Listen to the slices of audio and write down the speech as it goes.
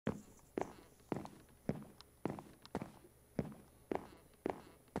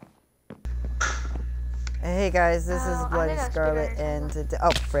Hey guys, this is Bloody think I Scarlet, scooted and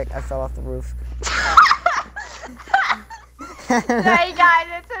oh frick, I fell off the roof. Hey guys,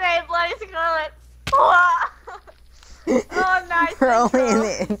 it's today Bloody Scarlet. Oh, nice. We're only in intro.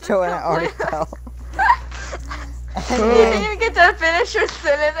 the intro and I already fell. You didn't even get to finish your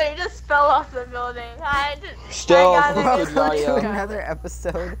sentence and you just fell off the building. Still, Welcome good to audio. another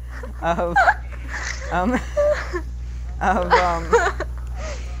episode of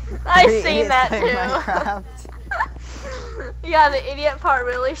I Three seen Idiots that Play too. Minecraft. Yeah, the idiot part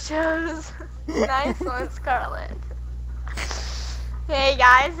really shows. Nice one, Scarlet. Hey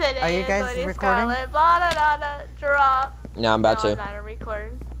guys, it Are you is guys Bloody recording? Scarlet. Blah, da, da, da, drop. No, I'm about No, to. I'm not gonna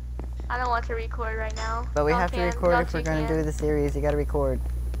record. I don't want to record right now. But we Y'all have to can, record y'all if we're two gonna can. do the series. You gotta record.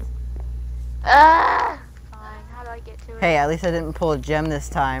 Fine, how do I get to it? Hey, at least I didn't pull a gem this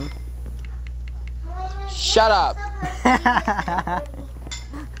time. Shut up.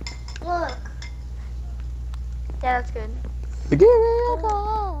 Look. Yeah, that's good.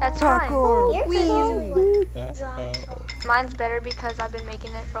 That's Parkour. fine. Wee. Mine's better because I've been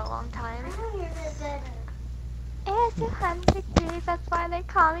making it for a long time. It's 200 degrees, that's why they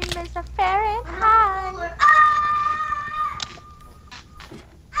call me Mr. Fahrenheit.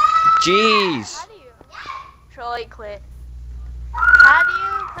 Jeez. How do you... Trolley quit. How do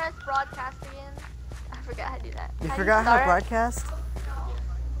you press broadcast again? I forgot how to do that. You How do forgot how to start? broadcast?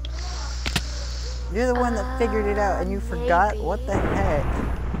 You're the one that figured it out and you forgot? Maybe. What the heck?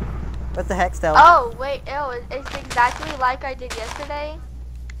 What the heck, Stella? Oh, wait, it's exactly like I did yesterday.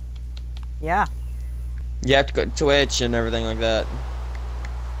 Yeah. You have to go to Twitch and everything like that.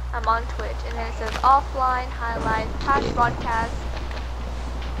 I'm on Twitch, and then it says offline, highlight, past broadcast.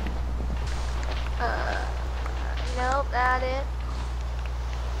 Nope, that it.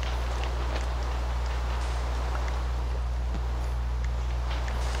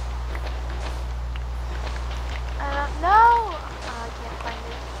 I don't know. Oh, I can't find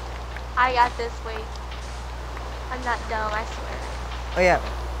it. I got this, wait. I'm not dumb, I swear. Oh yeah.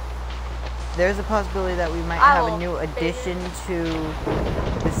 There's a possibility that we might I have a will new figure- addition to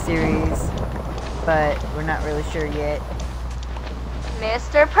the series, but we're not really sure yet.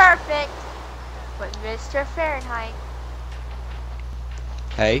 Mr. Perfect with Mr. Fahrenheit.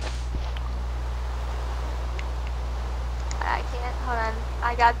 Hey. I can't, hold on.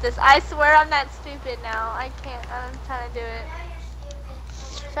 I got this. I swear I'm not stupid now. I can't, I'm trying to do it.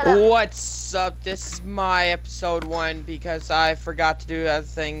 Shut up. What's up? This is my episode 1 because I forgot to do that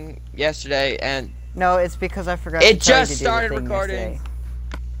thing yesterday and No, it's because I forgot It to tell you just to do started the thing recording. yesterday.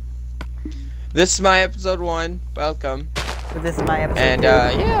 this is my episode 1. Welcome. But this is my episode And 2.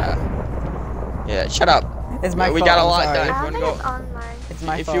 yeah. Yeah, shut up. It's my we fault, got a I'm lot sorry. done. I If don't you think wanna it's go online. It's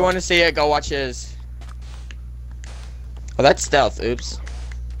my if fault. you want to see it, go watch his. Oh, that's stealth. Oops.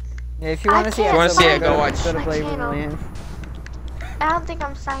 Yeah, if you want to see it, If you wanna see it, go go to watch. Go to My Play channel. Vermilion. I don't think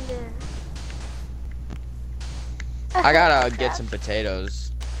I'm signed in. I gotta get some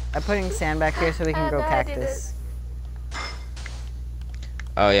potatoes. I'm putting sand back here so we can I grow know how to do cactus.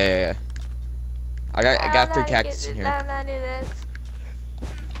 Oh yeah. I got 3 cactus in I here. don't know how to do this.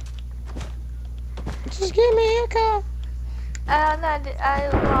 Just give me a call. I don't know how to do, I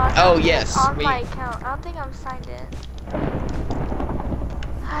lost. Oh, It's yes, on we- my account. I don't think I'm signed in.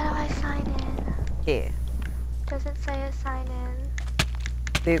 How do I sign in? Yeah. Doesn't say a sign in.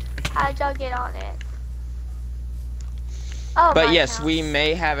 Boop. How'd y'all get on it? Oh, But my yes, account. we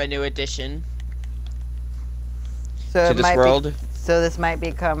may have a new addition So to it this might world. so this might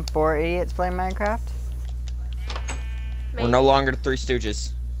become 4 idiots playing Minecraft. We're no longer the 3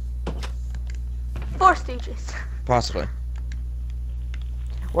 Stooges. 4 Stooges. Possibly.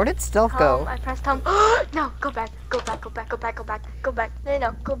 Where did stealth Home. go? I pressed home. No, go back. Go back.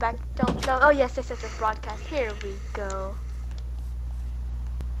 No, go back. Don't. Oh, yes, broadcast. Here we go.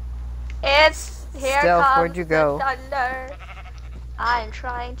 It's here Stealth, comes where'd you go? the thunder. I'm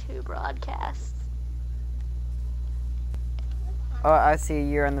trying to broadcast. Oh, I see.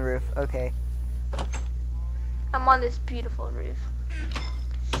 You're on the roof. Okay. I'm on this beautiful roof.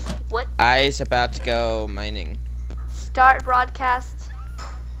 What? I's about to go mining. Start broadcast.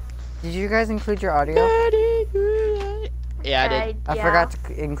 Did you guys include your audio? Yeah, I did. I yeah. forgot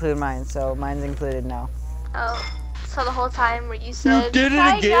to include mine, so mine's included now. Oh, so the whole time where you said, did it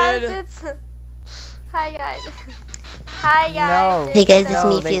 "Hi again." guys, it's hi guys, hi guys." No. Hey guys, it's No,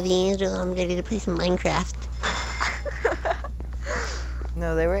 me, they- Fear the Angel. I'm ready to play some Minecraft.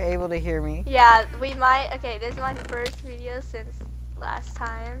 No, they were able to hear me. Yeah, we might. Okay, this is my first video since last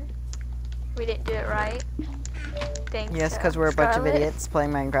time. We didn't do it right. Thanks. Yes, to because we're a bunch of Scarlet. idiots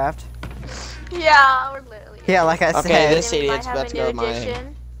playing Minecraft. Yeah, we're literally. Yeah, like I Okay, said. this And we might idiot's have about a to new go mining.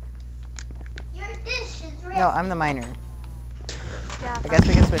 addition. Your dish is No, I'm the miner. Yeah. I guess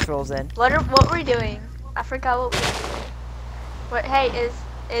we can switch roles then. What were we doing? I forgot what we were doing. What? Hey,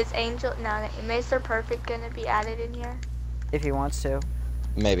 is Angel? No, Mr. Perfect gonna be added in here? If he wants to.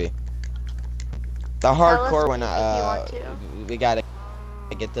 Maybe. The us hardcore one, if you want to. we gotta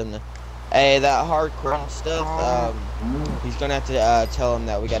get them to. Hey, that hardcore stuff, he's gonna have to tell him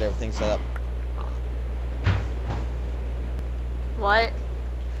that we got everything set up. What?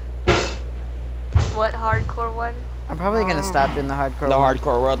 What hardcore one? I'm probably gonna stop doing the hardcore. The one.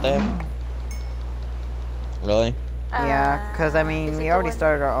 hardcore world thing. Really? Yeah, cause I mean is it we the already one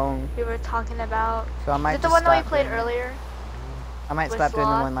started our own, we were talking about. so I might Is it the just one that we stop played doing it. earlier? I might with stop doing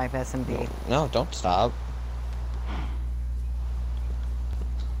the Sloth? One Life SMB, No, don't stop.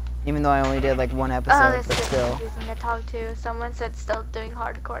 even though I only did like one Oh, episode, this but is still. confusing to talk to. Someone said still doing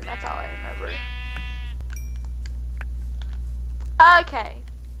hardcore, and that's all I remember. Okay.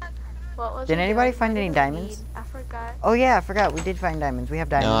 What was Did we anybody doing? find What any did we diamonds? need? I forgot. Oh yeah, I forgot. We did find diamonds. We have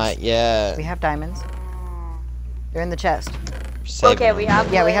diamonds. Not yet. We have diamonds. They're in the chest. Saving Okay, we them.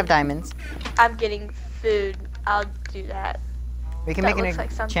 have. Yeah, we wood. have diamonds. I'm getting food. I'll do that. We can That make an looks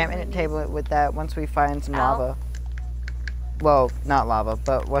like something enchantment we table with that once we find some Ow. lava. Well, not lava,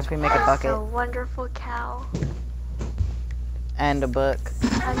 but once we make a bucket So wonderful cow. and a book.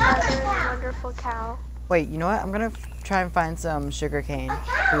 Another wonderful cow. Wait, you know what? I'm gonna try and find some sugar cane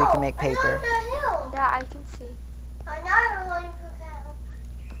so we can make paper. Yeah, I can see.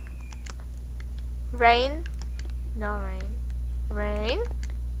 Rain? No rain. Rain?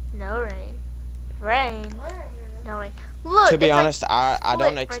 No rain. Rain? No rain. Look, To be it's like honest, I split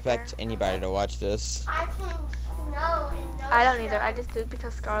don't right expect there. anybody to watch this. I don't either. I just do it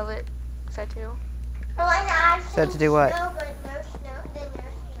because Scarlett said to. So to do what?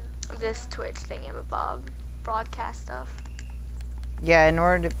 This Twitch thingamabob broadcast stuff. Yeah, in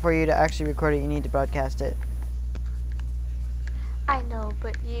order for you to actually record it, you need to broadcast it. I know,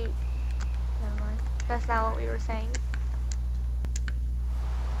 but you. Never mind. That's not what we were saying.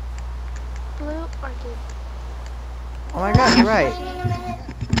 Blue orchid. Oh my god, you're right.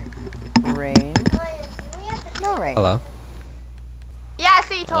 Rain. No rain. Hello. Yeah,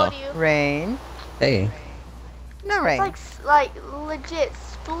 see, told you. Rain. Hey. No It's rain. like legit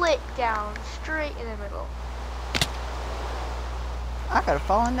split down straight in the middle. I could have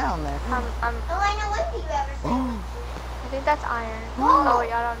fallen down there. I think that's iron. Oh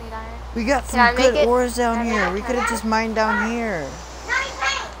wait, I don't need iron. We got Can I some make good it? ores down Can I here. make We it? could have just mined down here.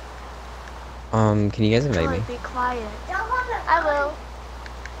 Can you guys invite Troy, me? be quiet. I will.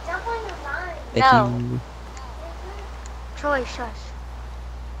 Thank No. you. Troy, shush.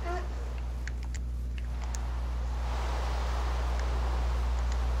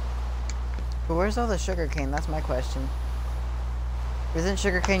 But where's all the sugar cane? That's my question. Isn't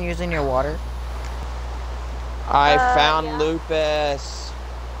sugar cane used in your water? I found yeah. Lupus.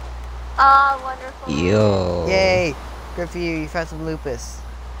 Ah, wonderful. Yo. Yay! Good for you. You found some lupus.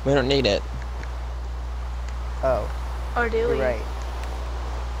 We don't need it. Oh, Or do you're we? right.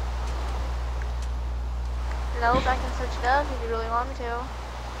 Nope, I can search it up if you really want me to.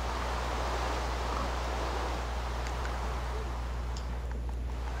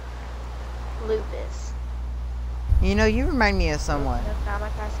 Lupus. You know, you remind me of someone. That's not my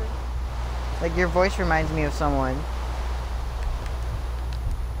password. Like, your voice reminds me of someone.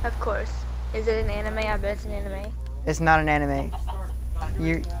 Of course. Is it an anime? I bet it's an anime. It's not an anime.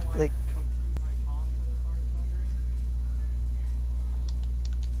 You, like...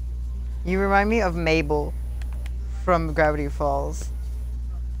 You remind me of Mabel from Gravity Falls.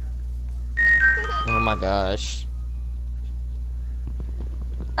 Oh my gosh.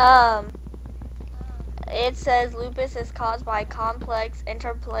 It says lupus is caused by complex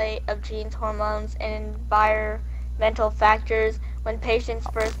interplay of genes, hormones, and environmental factors. When patients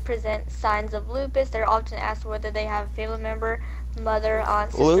first present signs of lupus, they're often asked whether they have a family member, mother,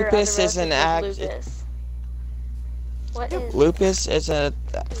 aunt, sister, Lupus other is an relatives with act- lupus. What is? Lupus is a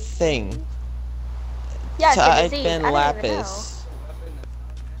thing. Yeah, it's a Type disease. in I don't even know. lapis.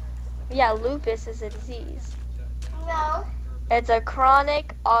 Yeah, lupus is a disease. No. It's a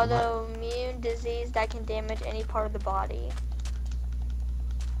chronic autoimmune disease that can damage any part of the body.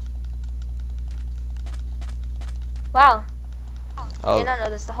 Wow. I Oh, did not know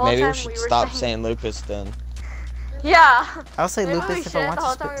this the whole maybe time we should we were stop saying. saying lupus then. Yeah. I'll say Maybe we lupus if I should, want the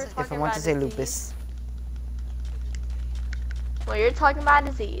whole to. time we were If I talking want to about say disease. lupus. Well, you're talking about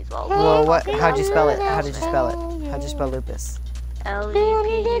disease. Well, Well, what? How'd you spell it? How did you spell it? How'd you spell lupus?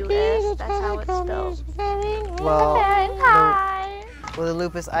 L-U-P-U-S. That's how it's spelled. Well, Hi. well, the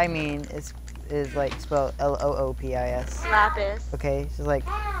lupus I mean is like spelled Loopis. Lapis. Okay, so like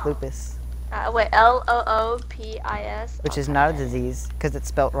lupus. Wait, Loopis. which is not a disease because it's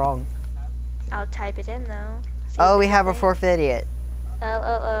spelt wrong. I'll type it in though. See Oh, if we it's have a thing. fourth idiot.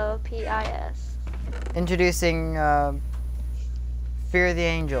 Loopis. Introducing Fear the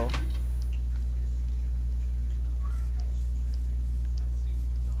Angel.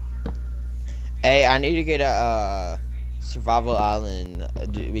 Hey, I need to get a survival island.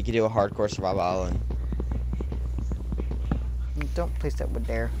 We could do a hardcore survival island. Don't place that wood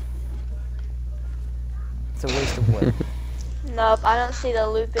there. It's a waste of wood. Nope, I don't see the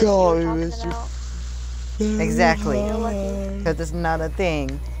lupus you were talking about. Exactly. You're lucky. Because it's not a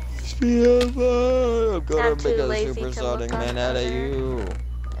thing. I'm gonna I'm too make a lazy to supersonic look man up out of other- you.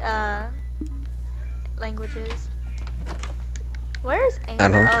 Languages. Where's I Angel?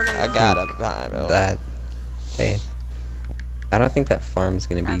 don't- Oh, there I you got go. a Bible. That. Hey. I don't think that farm's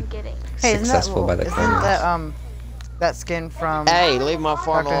gonna be I'm getting. Hey, successful by the isn't clones. that that skin from Hey, leave my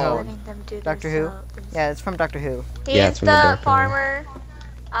farm Doctor Who. alone. Letting them do Doctor Who? themselves. Yeah, it's from Doctor Who. He's Yeah, it's from the the Doctor Who. farmer.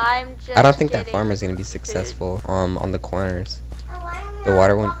 I'm just. I don't think that getting farmer's gonna be food. successful on the corners. The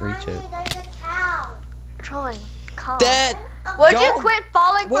water won't reach it. Troy, calm. That. Would you don't- quit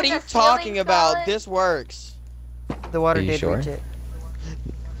falling What are from you the ceiling, talking about? Solid? This works. The water Are you did sure? reach it.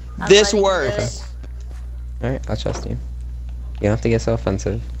 I'm This letting you do works. it. Alright, I'll trust you. You don't have to get so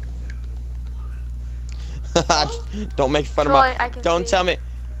offensive. Don't make fun Troy, of my. I can Don't see. tell me.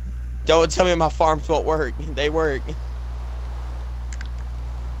 Don't tell me my farms won't work. They work.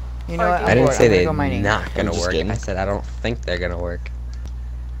 You know Or what? do I'm I didn't bored. say I'm gonna they're go mining. not gonna just work. kidding. I said I don't think they're gonna work.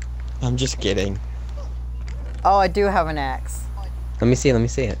 I'm just kidding. Oh, I do have an axe. Let me see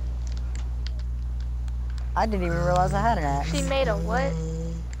it. I didn't even realize I had an axe. She made a what?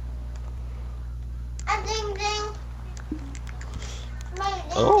 Ding ding.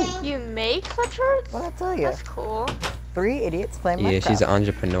 Oh. You make sweatshirts? What'd I tell you? That's cool. 3 idiots playing Yeah, Minecraft. she's an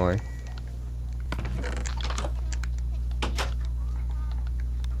entrepreneur.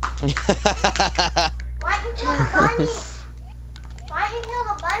 Why you kill the bunny? Why you kill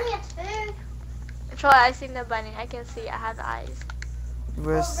the bunny? It's food. Troy, I seen the bunny. I can see. I have eyes.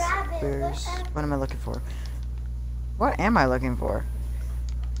 Whispers. What am I looking for? What am I looking for?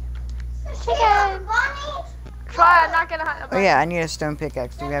 Chicken. Bunny. Troy, I'm not gonna hunt a Oh bunny. yeah, I need a stone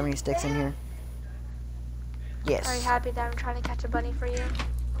pickaxe. Do we have any sticks in here? Are you Yes. happy that I'm trying to catch a bunny for you?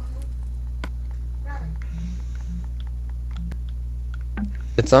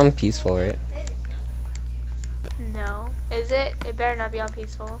 It's on peaceful, right? No. Is it? It better not be on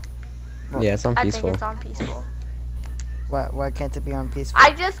peaceful. Yeah, it's on I peaceful. think it's on peaceful. Why can't it be on peaceful?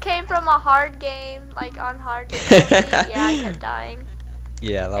 I just came from a hard game, like on hard difficulty. Yeah, I kept dying.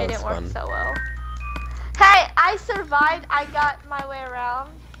 Yeah, that It was didn't work fun. so well. Hey, I survived. I got my way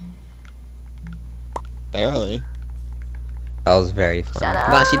around. Barely. That was very fun. Shut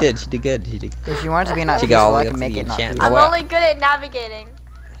No, up. she did good. She did. If you want it to be not She got all peaceful, the I way can up to make the it not enchantment. peaceful. I'm What? only good at navigating.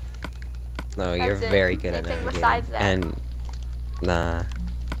 No, you're That's it. very good at Anything navigating. besides that. And nah,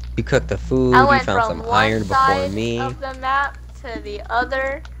 you cooked the food. I You went found from some one iron before side me. of the map to the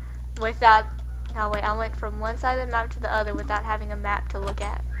other without. No wait, I went from one side of the map to the other without having a map to look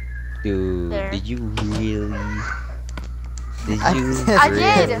at. Dude, There. did you really? Did I- you? I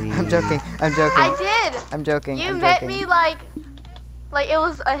did. really? I'm joking. I'm joking. I did. I'm joking. You I'm met joking. me like it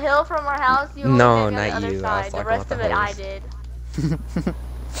was a hill from our house. You only No, met me on not the other you. I was side. The talking rest about of the it I host. did.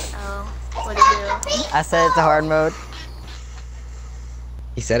 Oh, what to do? I said it's a hard mode.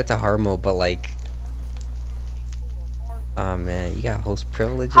 He said it's a hard mode, but like, oh man, you got host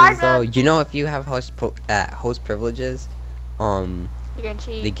privileges Hard though. mode. You know, if you have host privileges, You're gonna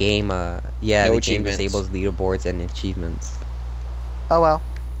cheat. the game, yeah, No the game achievements. disables leaderboards and achievements. Oh well.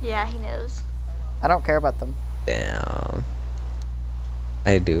 Yeah, he knows. I don't care about them. Damn,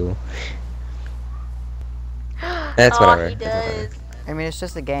 I do. That's oh, whatever. he That's whatever. does. I mean, it's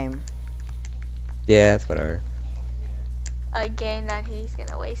just a game. Yeah, that's whatever. A game that he's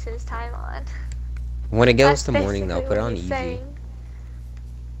gonna waste his time on. When it goes That's to morning though, basically put it what on he's easy. saying.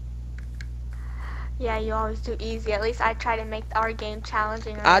 Yeah, you always do easy. At least I try to make our game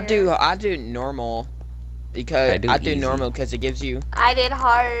challenging. I earlier. do normal because I do I do easy. normal because it gives you I did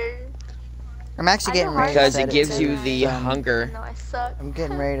hard. I'm actually I getting know ready to because set it gives to, you the um, hunger. No, I suck. I'm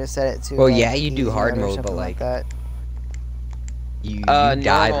getting ready to set it to. Well, like, yeah, you do easy hard or mode, but, something like, that. You Normal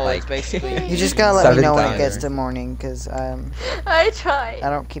died is like basically. You just gotta let me 7 know when it times. gets to morning, cause I tried. I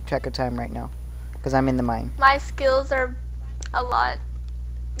don't keep track of time right now, cause I'm in the mine. My skills are a lot.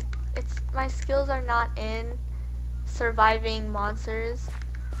 My skills are not in surviving monsters.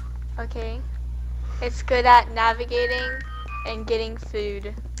 Okay. It's good at navigating and getting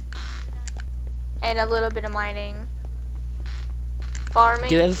food. And a little bit of mining. Farming.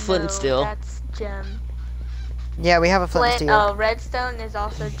 Do you have flint and No, steel? That's gem. Yeah, we have a flint and Flint. steel. Oh, redstone is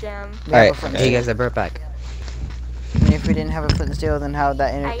also gem. We have a Alright, flint and hey steel. guys, I brought it back. And if we didn't have a flint and steel, then how would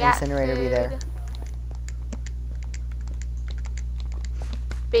that I got incinerator be there? food.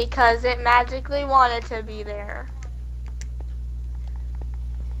 Because it magically wanted to be there.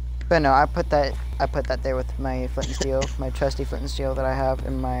 But no, I put that there with my flint and steel, my trusty flint and steel that I have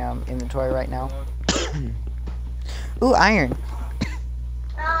in my inventory right now. Ooh, iron.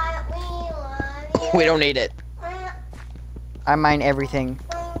 We don't need it. I mine everything.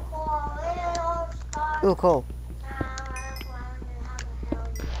 Ooh, cool.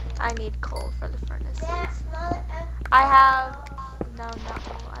 I need coal for the furnaces. I have... No, not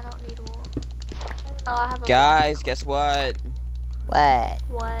wool. I don't need wool. Oh, I have a... Guys, guess what? What?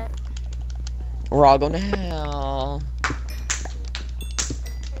 What? We're all going to hell.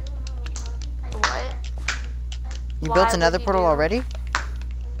 What? You Why built would another you portal do- already?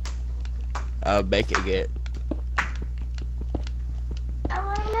 Making it.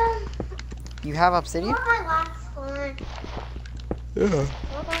 You have obsidian? Yeah.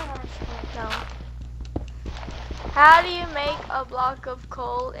 No. How do you make a block of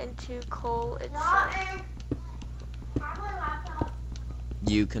coal into coal itself?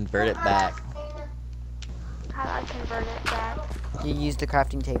 You convert it back. How do I convert it back? You use the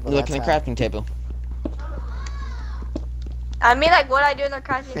crafting table. Look in the that's how. crafting table. I mean, like, what I do in the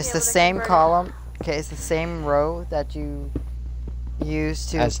crafting It's table the to same convert it. column. Okay, it's the same row that you use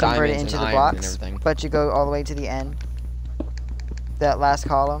to Has convert it diamonds into and the iron and blocks, everything. but you go all the way to the end. That last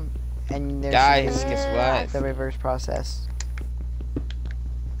column, and there's Guys, the- guess what? the reverse process.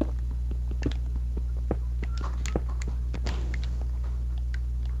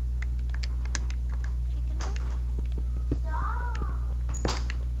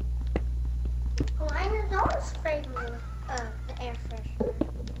 Don't spray me with the air freshener.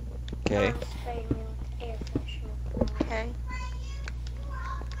 Okay. Don't spray me with the air freshener. Okay.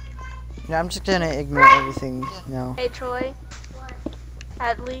 Yeah, I'm just gonna ignore everything now. Hey, Troy.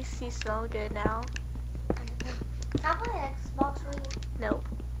 At least you smell good now. How about an Xbox Wii? Nope.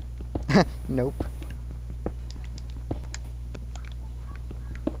 Nope.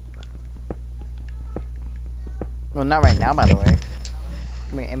 Well, not right now, by the way.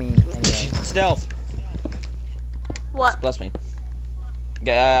 I mean, anyway. Stealth. What? Bless me.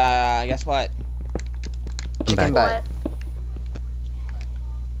 Guess what? Chicken butt. What?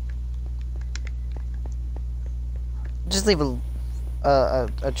 Just leave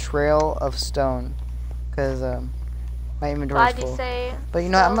a trail of stone, cause my inventory's Why'd you full. say But you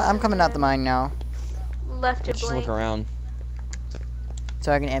know, I'm stealth coming out the and mine now, left to Just blink? look around.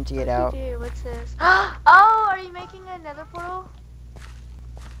 so I can empty it out. What'd you do? What's this? Oh, are you making another portal?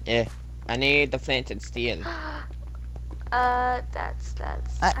 Yeah. I need the flint and steel. That's.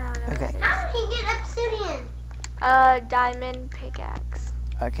 I don't know. okay. What How can you get obsidian? that is. Diamond pickaxe.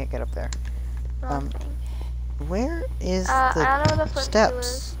 I can't get up there. Wrong Um, thing. Where is I the don't know where the flint steel is.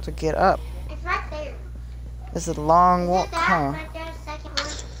 steps to get up? It's right there. This is a long Is walk, it that huh? right there, second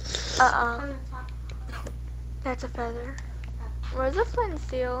one? On the top. That's a feather. Where's the flint and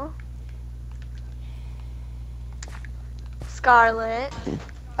steel? Scarlet.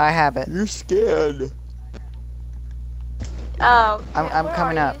 I have it. You're scared. Oh. I'm yeah, where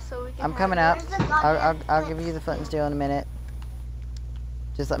coming are up. you so we can I'm have coming it? up. Where's the I'll goddamn give you the flint and steel in a minute.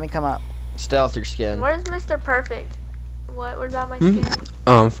 Just let me come up. Stealth your skin. Where's Mr. Perfect? What about my Hmm? skin?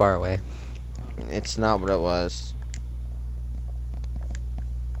 Oh, I'm far away. It's not what it was.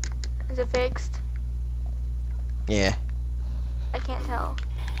 Is it fixed? Yeah. I can't tell.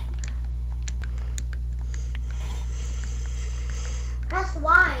 Press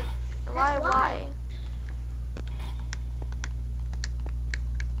Y. Why? why.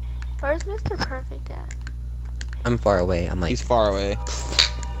 Where's Mr. Perfect at? I'm far away. I'm like, He's far away.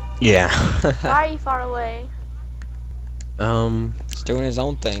 yeah. Why are you far away? He's doing his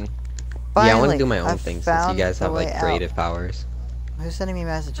own thing. Yeah, I want to Finally, do my own I thing since found you guys the have way like out. creative powers. Who's sending me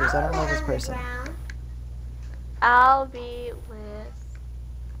messages? I don't know this person. I'll be with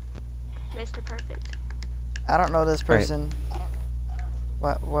Mr. Perfect. I don't know this Right. person.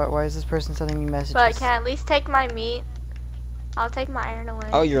 Why is this person sending me messages? But can I at least take my meat? I'll take my iron away.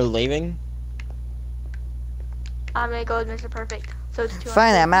 Oh, you're leaving? I'm gonna go with Mr. Perfect. So it's 200.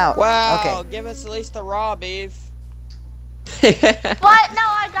 Finally, I'm out. Wow. Okay. Give us at least the raw beef. What? No,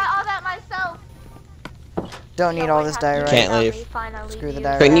 I got all that myself. Don't need all this diorite. Can't leave. Screw the dirt.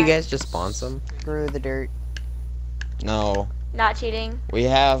 diorite. Couldn't you guys just spawn some? Screw the dirt. No. Not cheating. We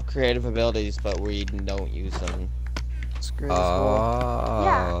have creative abilities, but we don't use them. Screw this wall. Oh,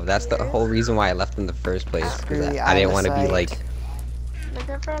 Yeah, that's the yes. whole reason why I left in the first place. Screw Because the I didn't want to be eyesight. like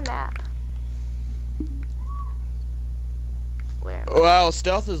for a map. Where? Well,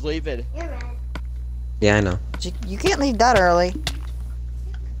 Stealth is leaving. You're red. Yeah, I know. You can't leave that early.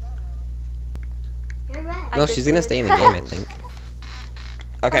 You're red. I No, just she's gonna did. stay in the game, I think.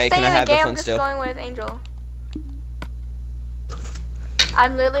 Okay, I'm can I staying in have the this game, one I'm just still? going with Angel.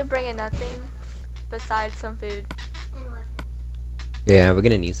 I'm literally bringing nothing besides some food. And what? Yeah, we're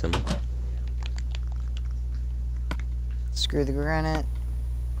gonna need some. Screw the granite.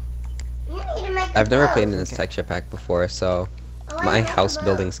 You need to make a I've never boat. played in this texture pack before, so Elena, my make a house boat.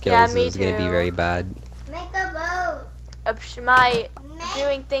 building Yeah, skills me is gonna be too. very bad. Make a boat. My Make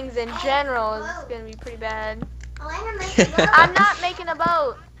doing things in general is gonna be pretty bad. Elena, make a boat. I'm not making a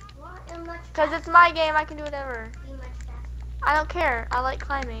boat, What? You're much cause it's my game, I can do whatever. Be much faster. I don't care, I like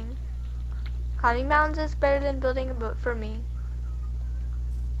climbing. Climbing mountains is better than building a boat for me.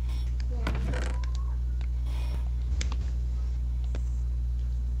 Yeah.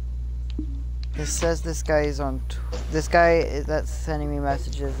 It says this guy is on. This guy that's sending me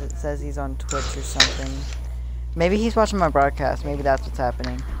messages. It says he's on Twitch or something. Maybe he's watching my broadcast. Maybe that's what's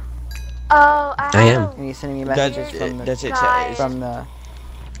happening. Oh, I am. And he's sending me Does, messages from the does it, Guys. from the.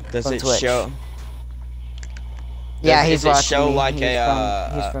 does from it Twitch. show? Yeah, Does he's it watching show me. like he's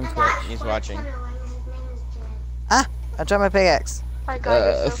a, from I Twitch. got He's Twitch watching. on Elena. His name is Jed. I dropped my pickaxe. my god,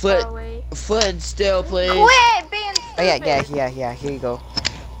 you're so Foot. far away. Foot still, please. Quit being stupid! Oh yeah. Here you go.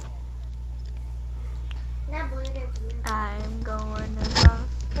 That blue is blue. I'm going across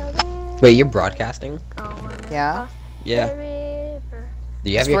the river. Wait, you're broadcasting? Going Yeah. across Yeah. the river. Do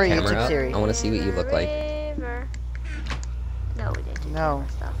you have It's your for a camera YouTube up? series. I want to see what you look like. River. No, we didn't do No. camera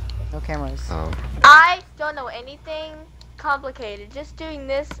stuff. No cameras. Oh. I don't know anything complicated. Just doing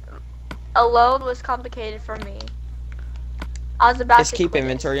this alone was complicated for me. I was about Just to keep quit.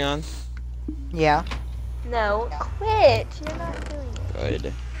 inventory on. Yeah. No, quit. You're not doing it.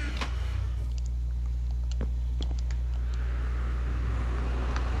 Good.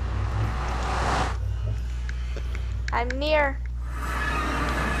 I'm near.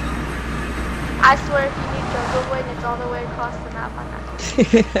 I swear if you need jungle wood, it's all the way across the map.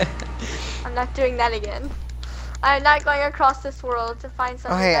 I'm not doing that again. I'm not going across this world to find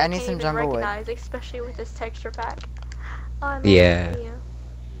something hey, that I I need can't some even jungle wood. recognize, especially with this texture pack. Oh, I'm Yeah. asking you.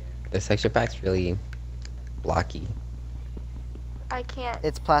 This texture pack's really blocky. I can't.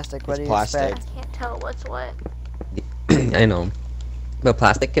 It's plastic. What It's do you plastic. I expect? can't tell what's what. I know. But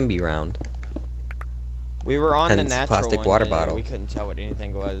plastic can be round. We were on the Hence, natural plastic one, water and bottle. we couldn't tell what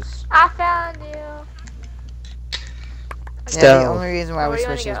anything was. I found you. Yeah, the Still. only reason why Where we you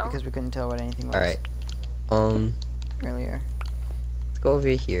wanna switched is go? because we couldn't tell what anything was Alright. earlier. Let's go over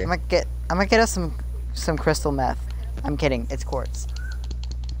here. I'm gonna get us some crystal meth. I'm kidding. It's quartz.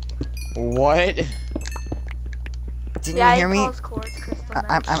 What? Didn't Yeah, you hear it me? calls quartz crystal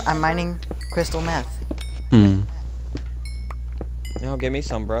I'm meth. I'm mining crystal meth. Hmm. No, give me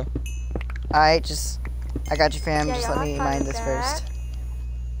some, bro. I got you, fam. Yeah, Just y'all let me find mine this that. first.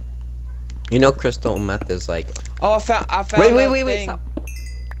 You know crystal meth is like... Oh, I found Wait, a wait, thing. stop.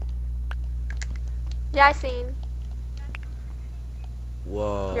 Yeah, I seen.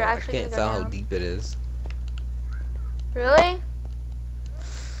 Whoa, You're I actually can't gonna tell go how down. deep it is. Really?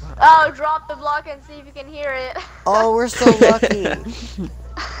 Oh, drop the block and see if you can hear it. Oh, we're so lucky.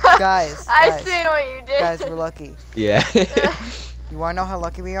 Guys, I guys. seen what you did. Guys, we're lucky. Yeah. You wanna know how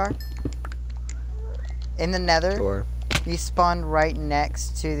lucky we are? In the Nether, Sure. we spawned right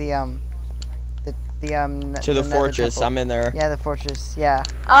next to the To the Nether fortress. temple. I'm in there. Yeah, the fortress. Yeah.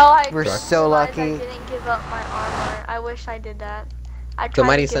 Oh, I We're just so realized lucky. I didn't give up my armor. I wish I did that. I tried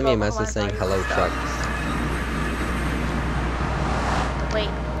Somebody to give sent me a up all message my saying hello valuable trucks. stuff. Wait.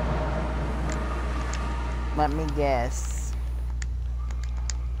 Let me guess.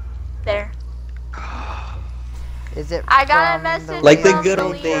 There. Is it I got a from message Like the from good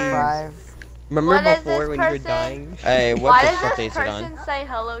old Leader. days. 5? Remember What is before this when you were person? dying? Hey, what Why the does fuck this is it on? person say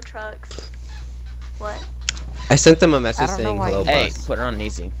hello trucks? What? I sent them a message don't know saying why hello you- Hey, bus. put it on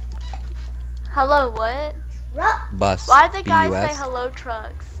easy. Hello what? Bus. Why did the guy BUS. say hello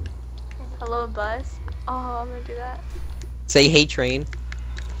trucks? Hello bus? Oh, I'm gonna do that. Say hey train.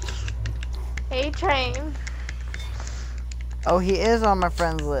 Hey train. Oh, he is on my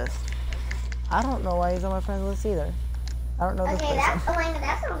friends list. I don't know why he's on my friends list either. I don't know this Okay, person. that's Elena.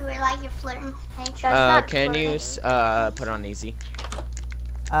 That sounds weird. Like you're flirting. Hey, That's not Can you flirting. put it on easy?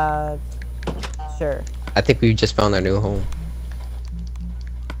 Sure. I think we just found our new home.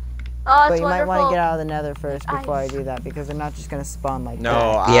 Oh, But it's you might wonderful. want to get out of the Nether first before I Ice. do that because they're not just gonna spawn like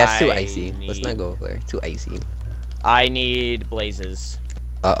No, that. Yeah, it's too I icy. Let's need- not go over there. Too icy. I need blazes.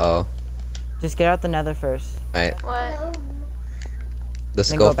 Uh-oh. Just get out the Nether first. Alright. What?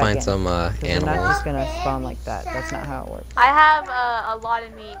 Let's Then go go back find in. some 'Cause they're not animals. just gonna spawn like that. That's not how it works. I have a lot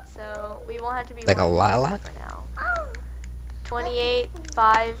of meat, so we won't have to be Like a worried lot, about lot? that for now. 28,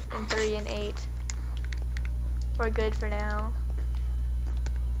 5, and 3, and 8. We're good for now.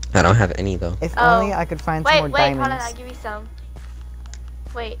 I don't have any though. If Oh. only I could find some Wait, more wait, diamonds. hold on, I'll give you some.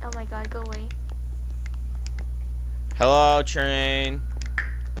 Wait, oh my god, go away. Hello, train.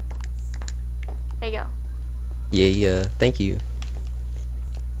 There you go. Yeah. Thank you.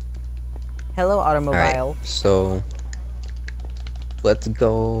 Hello, automobile. Alright, so let's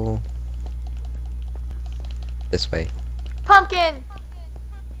go this way. Pumpkin!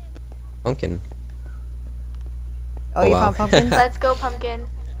 Pumpkin. Oh, Oh, you wow. found pumpkins? Let's go, pumpkin.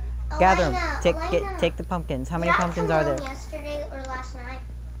 Gather them. Elena, Take the pumpkins. How many did I pumpkins come are home there? Yesterday or last night?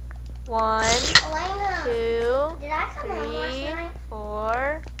 1, Elena, 2, did I come home last 3, night?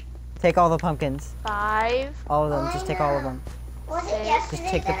 4, Take all the pumpkins. 5. All of them. Just take all of them. Was it Six. yesterday Just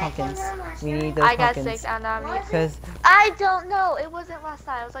take the that I came pumpkins. home last We night? need those I got pumpkins. 6. I don't know how many. Because, I don't know. It wasn't last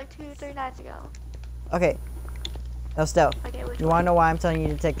night. It was like 2, 3 nights ago. okay. No, Steph. Okay, which You one? wanna know why I'm telling you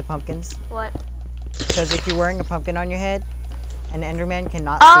to take the pumpkins? What? Because if you're wearing a pumpkin on your head, an Enderman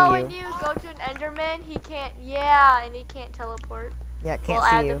cannot Oh, see when you. you go to an Enderman, he can't. Yeah, and he can't teleport. Yeah, can't We'll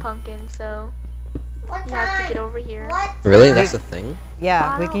add see the you. pumpkin, so What you have to get time? over here. What? Really? time? That's a thing?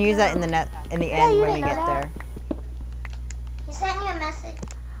 Yeah, I we can don't use that in know. the end Yeah, you when we didn't get know that. there. He sent me a message.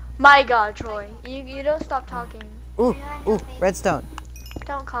 My God, Troy, you don't stop talking. Ooh, redstone.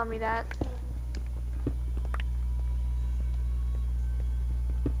 Don't call me that.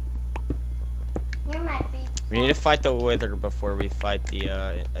 You're my baby. We need to fight the wither before we fight the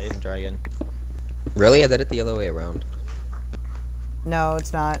End dragon. Really? I did it the other way around. No,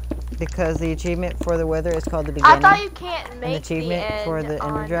 it's not. Because the achievement for the wither is called the I beginning. thought you can't And the make achievement the end for the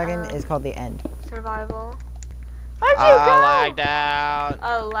Ender on, Dragon is called the end. survival. Where'd you I go? lagged out.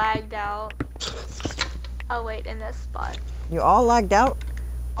 Oh, lagged out. Oh wait, in this spot. You all lagged out?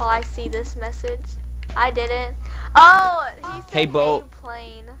 Oh, I see this message. I didn't. Oh, he said Hey, Bo.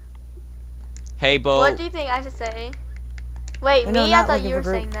 plane. Hey, Bo. What do you think I should say? Wait, No, me? I not thought looking you for were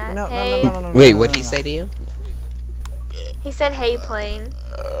group. saying that. No, Hey. no. Wait, what'd he say to you? He said, "Hey, plane."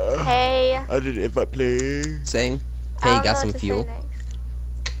 Hey. I did it if I play. Saying, I hey, don't you know got what some to say fuel? next.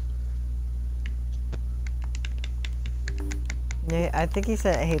 Yeah, I think he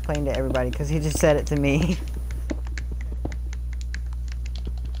said hey plane to everybody because he just said it to me.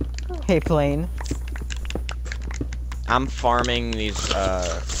 Hey plane. I'm farming these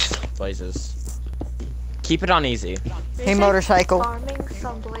blazes. Keep it on easy. You Hey, said motorcycle. Farming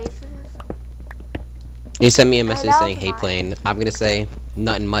some blazes. He sent me a message love saying, hey, mine. plane. I'm gonna say,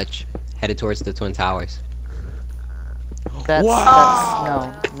 nothing much. Headed towards the Twin Towers. That's Wow.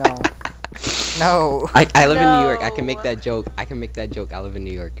 no. No. I live in New York. I can No. make that joke. I live in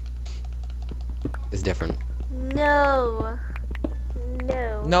New York. It's different. No.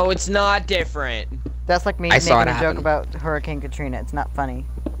 No. No, it's not different. That's like me I making saw it a joke happen. about Hurricane Katrina. It's not funny.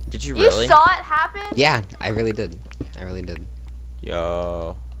 Did you You really? saw it happen? Yeah, I really did. I really did.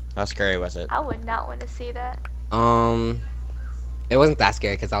 Yo, how scary was it? I would not want to see that. It wasn't that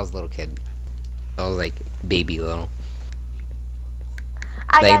scary because I was a little kid. I was like baby little.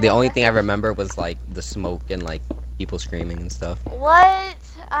 I Like got the a only thing I message. remember was like the smoke and like people screaming and stuff. What?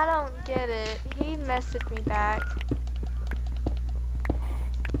 I don't get it. He messaged me back.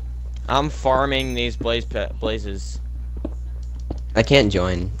 I'm farming these blazes. I can't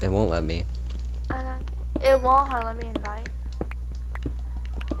join. It won't let me. I don't. It won't let me invite.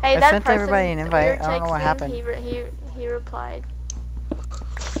 Hey, I that sent person everybody an we invite. were I don't know what texting, happened. He replied.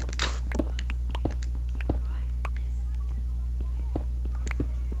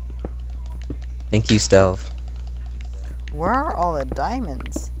 Thank you, Stealth. Where are all the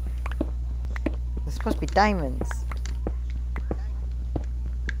diamonds? There's supposed to be diamonds.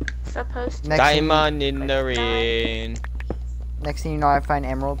 Supposed to. Next thing, Diamond in the rain. next thing you know, I find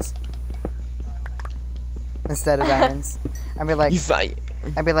emeralds instead of diamonds. I'd be like, You find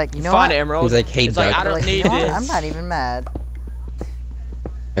you know find what? emerald. He's like, hey, It's like, Doug. I don't Like, you need know what? this. I'm not even mad.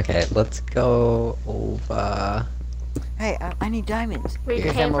 Okay, let's go over. Hey, I need diamonds. We Here's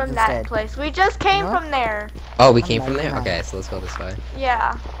came emeralds from that instead. place. We just came know what? from there. Oh, we I'm came not from there? even mad. Okay, so let's go this way.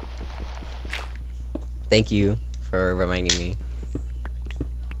 Yeah. Thank you for reminding me.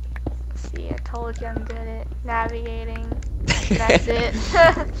 See, I told you I'm good at navigating. That's it.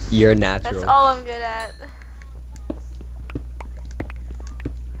 You're That's natural. all I'm good at.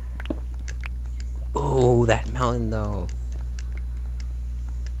 Oh, that mountain though.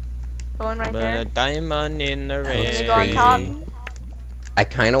 Going right But a there. diamond in the That looks Gonna rain. go on top. crazy. I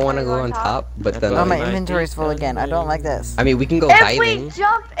kind of want to Wanna go go on on top? top, but then Oh, my might inventory's be full again. I don't like this. I mean, we can go If we diving.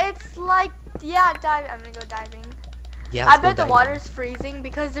 jump, it's like, yeah, dive. I'm gonna go diving. Yeah, I let's go bet the diving. water's freezing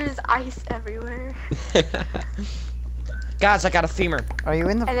because there's ice everywhere. Guys, I got a femur. Are you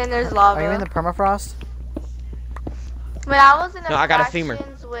in the? And then there's lava. Are you in the permafrost? When I was in the No, I got a femur.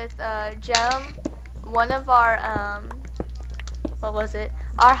 factions with Gem, one of our what was it?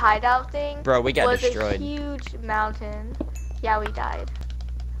 Our hideout thing Bro, we got was destroyed. a huge mountain. Yeah, we died.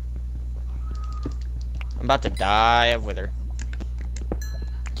 I'm about to die of wither.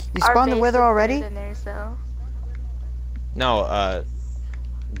 You Our spawned the base wither was already? bigger than theirs, though. No,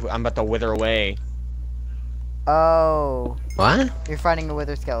 I'm about to wither away. Oh, What? you're fighting a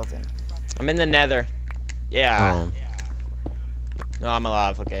wither skeleton. I'm in the nether. Yeah. Oh. No, I'm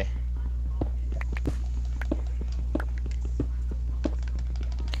alive, okay.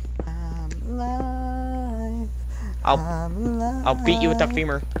 I'm alive. I'll I'm alive. I'll beat you with that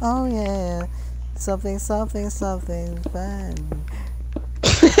femur. Oh yeah, something fun.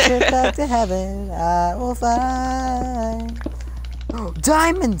 Trip back to heaven, I will find. Oh,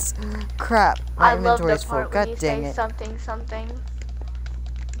 diamonds! Crap, my I love the inventory's full. part when God you dang say it. something.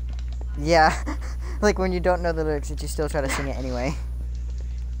 Yeah, like when you don't know the lyrics, but you still try to sing it anyway.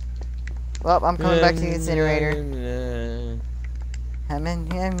 Well, I'm coming back to the incinerator. I'm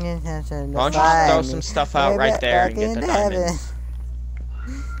in here. Why don't you throw some stuff out right there and get the diamonds?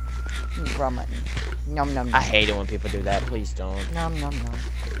 Raw mutton. Nom nom nom. I hate it when people do that. Please don't. Nom nom nom.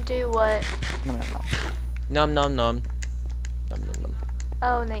 Do what? Nom nom nom. Num num num. Num num num.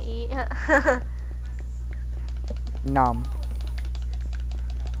 Oh, and they eat. Nom.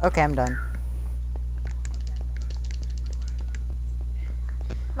 Okay, I'm done.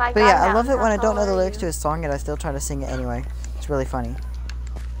 My But God, yeah, I love it Mountain, when I how don't know the are lyrics to you? a song and I still try to sing it anyway. It's really funny.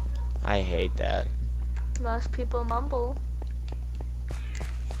 I hate that. Most people mumble.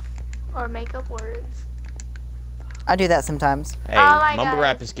 Or make up words. I do that sometimes. Hey, Oh my mumble God,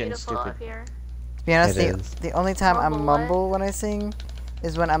 rap it's is getting beautiful stupid. up here. To be honest, It is. the only time I Mumble what? mumble when I sing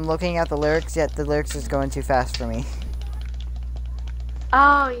is when I'm looking at the lyrics, yet the lyrics is going too fast for me.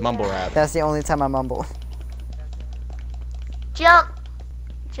 Oh, yeah. Mumble rap. That's the only time I mumble. Jump!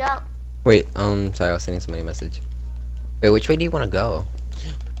 Jump. Wait, sorry, I was sending somebody a message. Wait, which way do you want to go?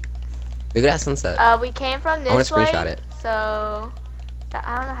 We could have sunset. We came from I want this to way. screenshot it. So,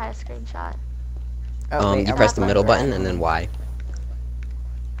 I don't know how to screenshot. Oh, wait, You I press want the my middle red. button and then Y.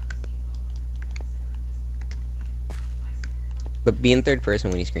 But be in third person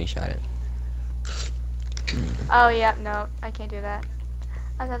when you screenshot it. Oh, yeah, no, I can't do that.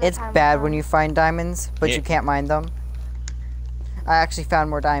 I thought the It's time bad was when on. you find diamonds, but Yeah. you can't mine them. I actually found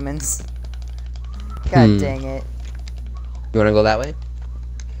more diamonds. God dang it. You want to go that way?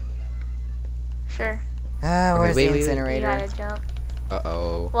 Sure. Ah, where's wait, the wait, wait. You incinerator? gotta jump.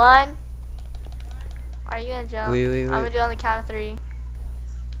 Uh-oh. 1. Are you gonna jump? Wait. I'm gonna do it on the count of 3.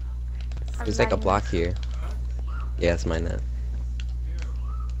 There's like a block here. Yeah, it's mine that.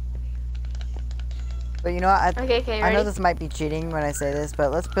 But you know what? Okay, I ready? know this might be cheating when I say this,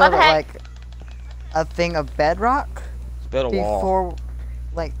 but let's What build the it heck? like a thing of bedrock Let's build a wall. before,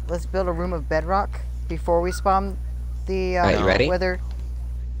 like, let's build a room of bedrock before we spawn the Alright, you ready? wither.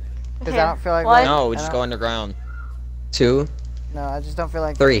 Because Okay, I don't feel like. one. No, we I just don't- go underground. 2. No, I just don't feel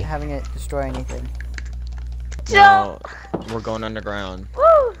like 3. having it destroy anything. No, we're going underground.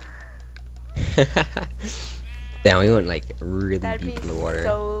 Woo! Damn, we went like really That'd be deep in the water.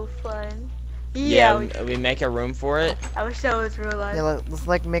 so fun. Yeah, Yeah, we make a room for it. I wish that was real life. Yeah, let's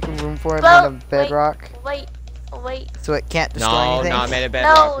like make a room for it Well, made of bedrock, Wait. so it can't destroy No, anything. not made of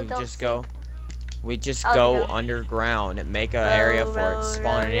bedrock. we don't just sing. go. We just Oh, go no. underground and make an area for it. row, Spawn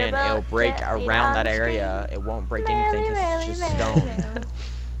it row in. your It'll boat break gently around down that the area. It won't break anything because it's just Merrily, stone. merrily.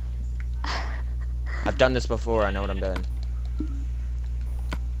 I've done this before. I know what I'm doing.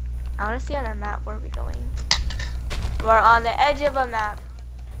 I want to see on our map where we're going. We're on the edge of a map,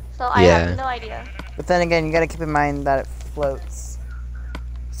 so I Yeah. have no idea. But then again, you gotta keep in mind that it floats.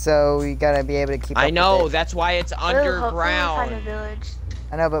 So you gotta be able to keep up I know. with it. That's why it's Ooh, hopefully we'll find a underground. village.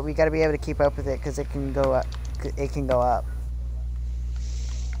 I know, but we gotta be able to keep up with it because it can go up. It can go up.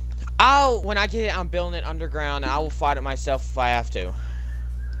 When I get it, I'm building it underground. And I will fight it myself if I have to.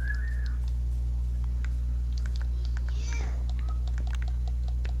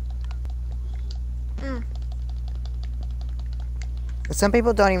 But some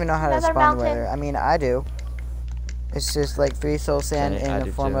people don't even know how to Another spawn mountain. wither. I mean, I do. It's just like 3 soul sand Okay, I in do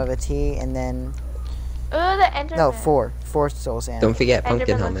the form too. of a T, and then Ooh, the Enderman. no 4 soul sand. Don't forget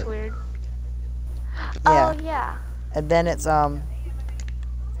pumpkin Enderman helmet. looks weird. Yeah. Oh yeah. And then it's a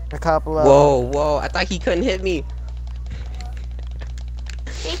couple of Whoa, I thought he couldn't hit me.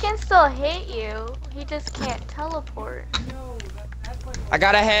 He can still hit you. He just can't teleport. I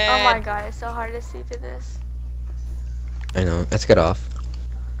got a Oh my head. god, it's so hard to see through this. I know. Let's get off.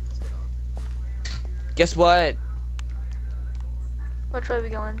 Guess what? Which way are we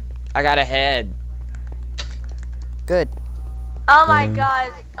going? I got a head. Good. Oh my Mm.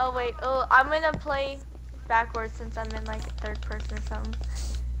 god. Oh wait. Oh, I'm gonna play backwards since I'm in like third person or something.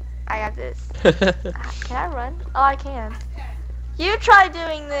 I got this. Can I run? Oh, I can. You try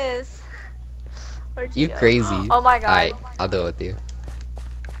doing this. Where'd You go? crazy. Oh my god. Alright, I'll do it with you.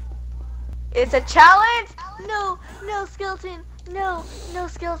 It's a challenge. No, no skeleton. No, no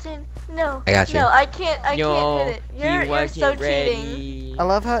skeleton. No. I got you. No, I can't hit it. he You're so wasn't cheating. ready. I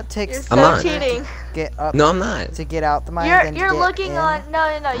love how it You're takes so I'm not. cheating. to get up No, I'm not. to get out the mine. then to You're get looking in. on. No.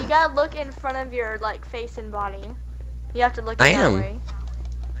 You gotta look in front of your like face and body. You have to look. I that am. Way.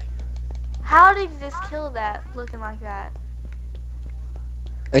 How did you just kill that looking like that?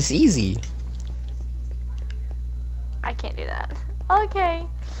 It's easy. I can't do that. Okay.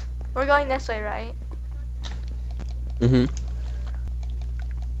 We're going this way, right? Mm-hmm.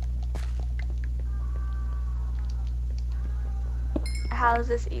 How is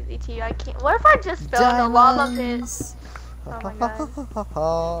this easy to you? I can't. What if I just fell in the lava pit? Diamonds. Oh my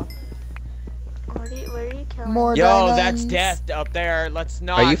god. Where are you killing? More Yo, diamonds. that's death up there. Let's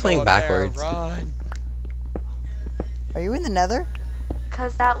not. Are you go playing up there. backwards? Run. Are you in the nether?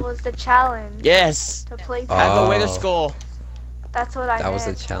 Cause that was the challenge. Yes. To play. Oh. At the wither skull. That's what I That was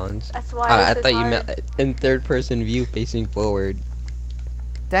the meant. challenge. That's why. I this is thought you hard. meant in third person view facing forward.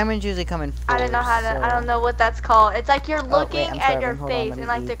 Diamonds usually come in I don't know how to. fours, I so- don't know what that's called. It's like you're wait, looking I'm at sorry, your hold on, face, let me and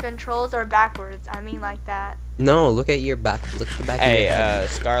like the eat. controls are backwards. I mean like that. No, look at your back. Look at the back. of Hey, your head.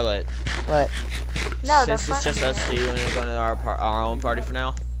 Scarlet. What? No, the Since front it's just of us it. two and we're going to our own party for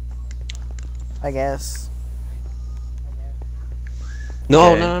now. I guess.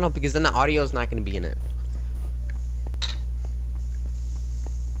 No, Okay. no, because then the audio is not gonna be in it.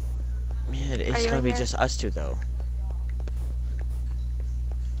 Man, Are it's you gonna in be here? just us two though.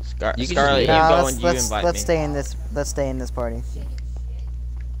 You can Scarlet, you just- go No, and you invite let's me. stay in this. Let's stay in this party.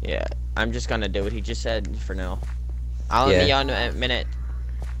 Yeah, I'm just gonna do what he just said for now. I'll Yeah. be on in a minute.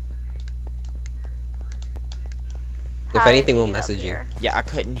 If How anything, did we'll get up message you. here? Yeah, I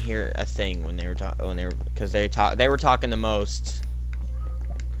couldn't hear a thing when they were because they were talking the most.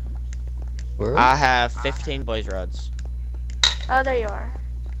 Where? I have 15 blaze rods. Oh, there you are.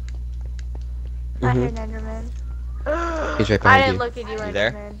 I hear Mhm. Enderman. He's right I behind didn't you. look at you, You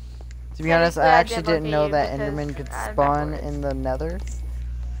there? Enderman. To be honest, I Technically, I actually did look didn't at know you that because Enderman could I'm spawn backwards. in the nether,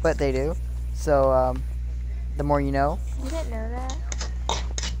 but they do. So, the more you know. You didn't know that?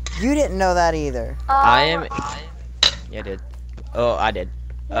 You didn't know that either. Oh, I am. Yeah, I did. Oh, I did.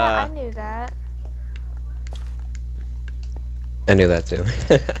 Yeah, I knew that. I knew that too.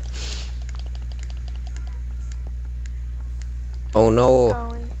 Oh no.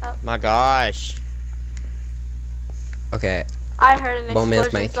 Going up. My gosh. Okay. I heard an Bowman's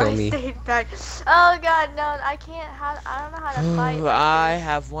explosion, might so kill I me. stayed back. Oh god, no, I can't. I don't know how to fight. like I this.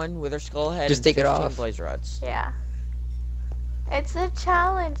 have one wither skull head. Just and take it 15 off. blaze rods. Yeah. It's a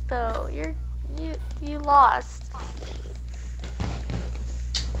challenge, though. You lost.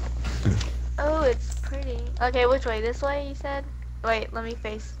 Oh, it's pretty. Okay, which way? This way, you said? Wait, let me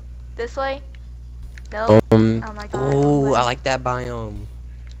face. This way? Nope. Oh my god. Oh, I like that biome.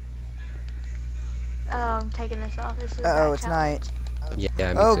 Oh, I'm taking this off. This is a Uh oh, bad it's challenge. night.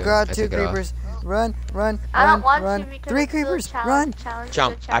 Yeah, me Oh too. god, I 2 took it off. creepers. Run, run, I run, don't want run. to because 3 it's still a creepers, challenge. run. Challenge is a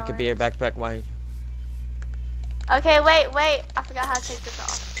Jump. I could be a challenge. backpack wide. Okay, wait. I forgot how to take this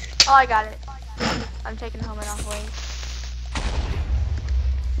off. Oh, I got it. I'm taking the helmet off. Wait.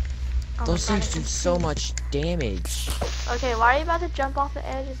 Oh my Those God, things I do can so see. much damage. Okay, why are you about to jump off the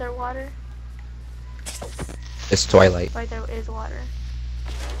edge? Is there water? It's Twilight. Wait, there is water.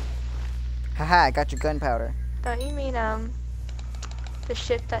 Haha, I got your gunpowder. Don't you mean the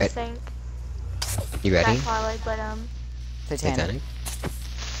ship that Eh, sank? You ready? Not Twilight, but Titanic.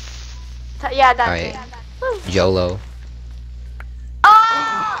 yeah, that Alright. thing. Woo. YOLO.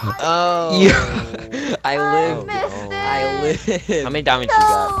 Oh! Oh. Yeah. I I lived. missed no. it. I lived. How many diamonds you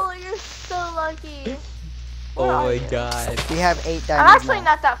got? No, you're so lucky. Oh Where are my you? god. We have 8 I'm diamonds actually now.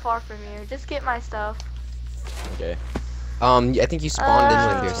 not that far from you. Just get my stuff. Okay. I think you spawned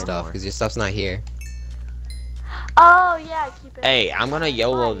in with your Oh. stuff because your stuff's not here. Oh yeah, keep it. Hey, I'm gonna Why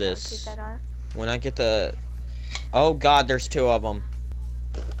YOLO you don't this. keep that on? When I get the... Oh god, there's 2 of them.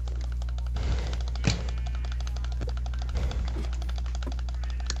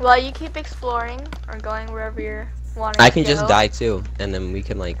 Well, you keep exploring or going wherever you're wanting. I to can just go. die too, and then we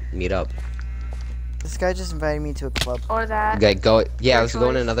can like meet up. This guy just invited me to a club. Or that. Okay, go. Yeah, Your let's go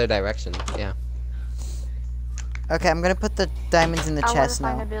in choice. another direction. Yeah. Okay, I'm gonna put the diamonds in the I want chest to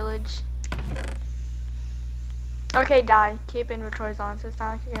find now. a village. Okay, die. Keep inventories on, so it's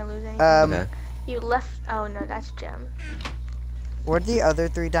not like you're gonna lose anything. Okay. You left. Oh no, that's gem. Where'd the other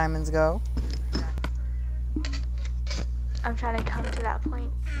 3 diamonds go? I'm trying to come to that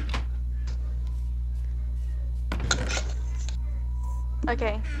point.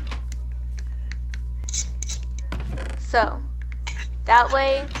 Okay. So, that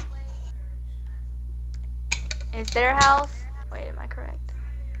way is their house. Wait, am I correct?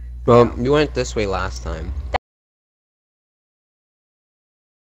 Well, you went this way last time.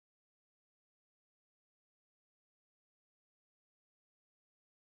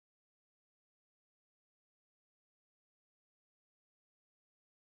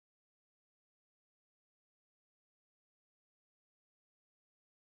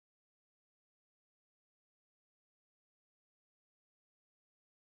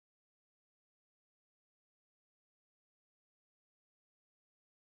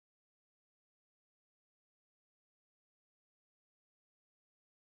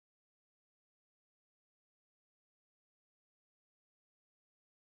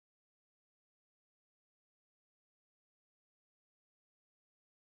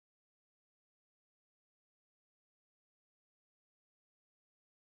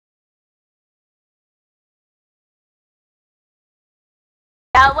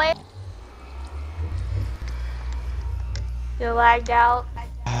 That way. You lagged out.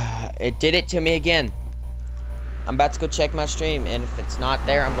 It did it to me again. I'm about to go check my stream, and if it's not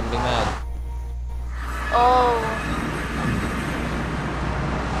there, I'm gonna be mad. Oh.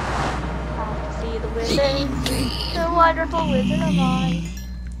 Off to see the wizard. The wonderful Wizard of Oz.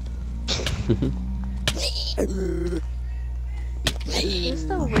 Who's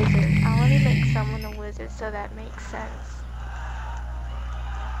the wizard? I want to make someone a wizard so that makes sense.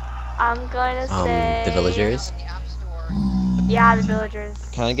 I'm gonna say... The villagers. Yeah, the villagers.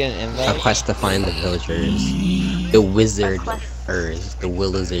 Can I get an A invite? quest to find the villagers. The wizarders. The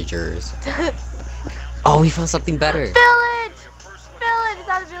wizarders. Oh, we found something better. Village! Village! Is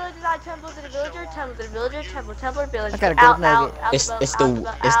that a village? Is that a temple? Is it a villager? Temple. Is it a villager? Temple. Temple or village? I got a Out, gold nugget. out, It's out, it's out, the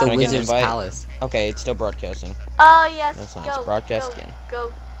out, it's out. the Can I get an wizard's invite? palace. Okay, it's still broadcasting. Oh, yes. That's fine. Go. It's broadcasting.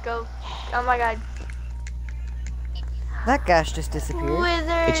 Go. Go. Oh my god. That gash just disappeared.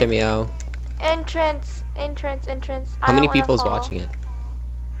 Hey, Wizard. Chimio. Entrance. How many people's watching it?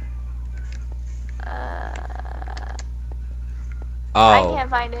 I Oh. can't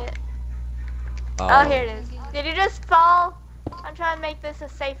find it. Oh. Oh, here it is. Did you just fall? I'm trying to make this a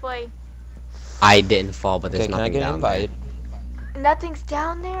safe way. I didn't fall, but there's Okay, can I nothing get an down invite? Nothing's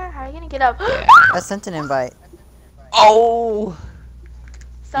down there? How are you gonna get up? there. I sent an invite. Oh.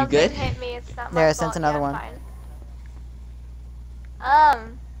 Something good? hit me. It's not There, my I sent fault. another Yeah, one. fine.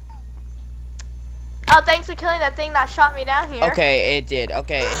 Oh, thanks for killing that thing that shot me down here. Okay, it did.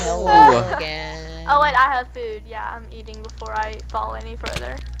 Okay, Oh. hello again. Oh wait, I have food. Yeah, I'm eating before I fall any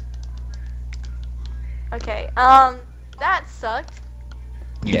further. Okay. That sucked.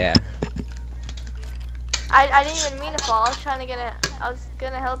 Yeah. I didn't even mean to fall. I was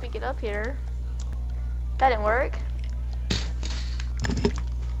gonna help you get up here. That didn't work.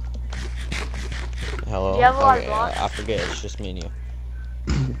 Hello. You have a lot of Okay, blocks? I forget. It's just me and you.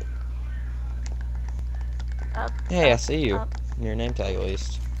 Up. Hey, I up, see you. up. Your name tag at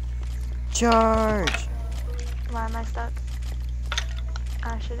least. Charge! Why am I stuck?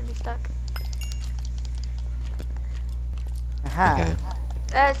 I shouldn't be stuck. Aha. Okay.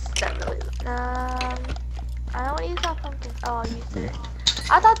 That's really. I don't want to use that pumpkin. Oh, I'll use it.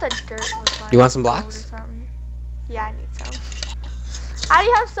 I thought the dirt was like. You want some gold or blocks? something. Yeah, I need some. How do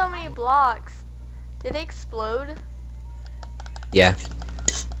you have so many blocks? Did they explode? Yeah.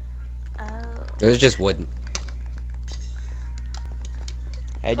 Oh. It was just wood.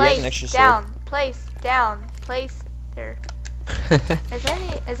 Hey, do you have an Place extra down. sword? Place down. Place there.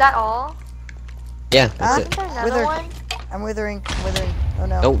 Is that all? Yeah, Ah. that's Isn't it. there another Wither. one? I'm withering. Oh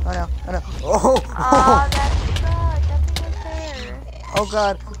no. Nope. Oh no. Oh no. Oh! Oh, that sucked. That thing was there. Oh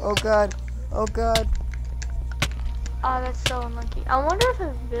god. Oh god. Oh god. Oh, that's so unlucky. I wonder if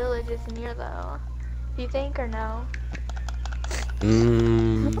a village is near though. Do you think or no?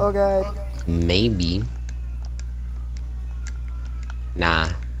 Oh god. Maybe. Nah.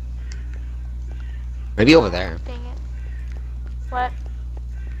 Maybe over there. Dang it. What?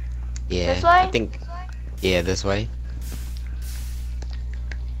 Yeah. This way? I think. Yeah, this way.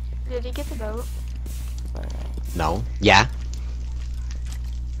 Did you get the boat? No. Yeah.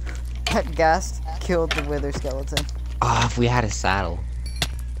 That ghast killed the wither skeleton. Oh, if we had a saddle.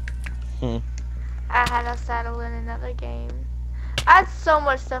 I I had a saddle in another game. I had so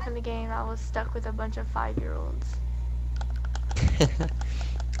much stuff in the game, I was stuck with a bunch of 5-year-olds.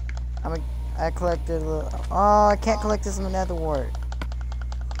 I collected a little. Oh, I can't collect this in the nether wart.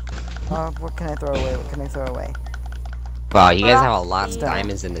 Oh, what can I throw away? What can I throw away? Wow, you guys have a lot of Frosty.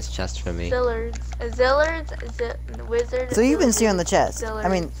 diamonds in this chest for me. Wizards, So you've been stealing the chest. Zillards. I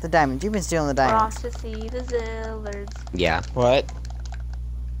mean, the diamonds. You've been stealing the We're off diamonds. to see the Zillards. Yeah. What?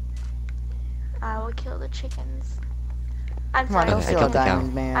 I will kill the chickens. I'm Come on, sorry. don't Okay, steal a don't count.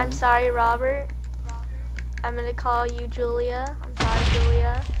 diamond, man. I'm sorry, Robert. I'm gonna call you Julia. I'm sorry,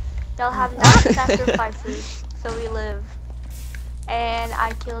 Julia. Y'all have not sacrifices, so we live. And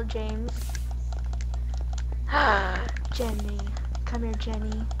I killed James. Jenny. Come here,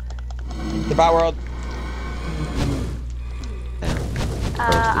 Jenny. Goodbye, world.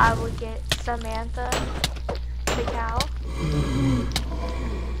 I will get Samantha, the cow.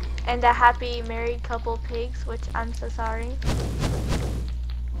 And a happy married couple pigs, which I'm so sorry.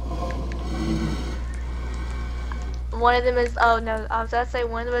 One of them is, oh no, I was gonna say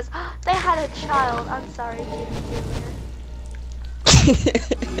one of them is, they had a child. I'm sorry, Junior.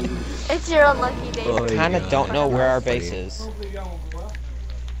 It's your unlucky day. Oh, Kinda yeah. don't know where our Funny. base is.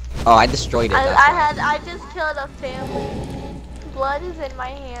 Oh, I destroyed it. That's why. I just killed a family. Blood is in my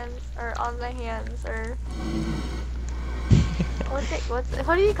hands, or on my hands, or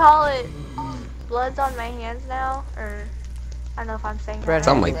what do you call it? Blood's on my hands now, or I don't know if I'm saying that Red right.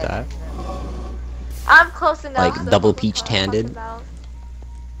 Something like that. I'm close enough. Like so double that's what I'm peach-handed? talking about.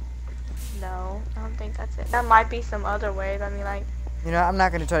 No, I don't think that's it. That might be some other way. I mean, like, You know, I'm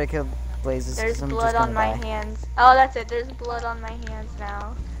not gonna try to kill Blazes. 'Cause there's I'm blood just on gonna my die. hands. Oh, that's it. There's blood on my hands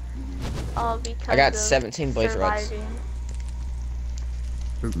now. Oh, because I got of 17 blaze rods. surviving.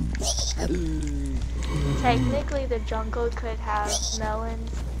 Technically, the jungle could have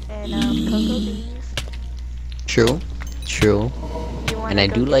melons and cocoa beans. True. True. You wanna And I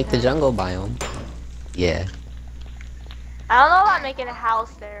go do get like the them? jungle biome. Yeah. I don't know about making a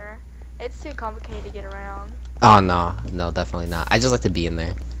house there. It's too complicated to get around. Oh no, no, definitely not. I just like to be in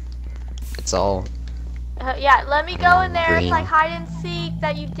there. It's all. Yeah, let me go in there. Green. It's like hide and seek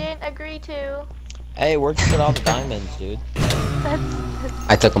that you didn't agree to. Hey, where'd you put all the diamonds, dude? That's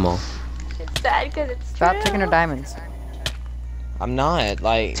I took them all. it's sad because it's Stop true. taking her diamonds. I'm not,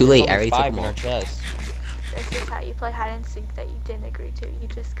 like, Too late, there's I only already took 5 them in all. our chest. This is how you play hide and seek that you didn't agree to. You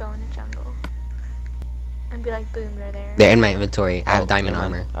just go in the jungle and be like, boom, they're there. They're in my inventory. I have Oh, diamond never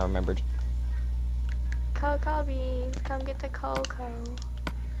mind. armor. I remembered. Cocoa beans, come get the cocoa.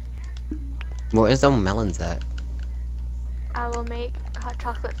 Where is the melons at? I will make hot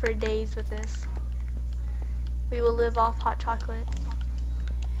chocolate for days with this. We will live off hot chocolate.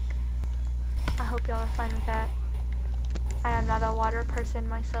 I hope y'all are fine with that. I am not a water person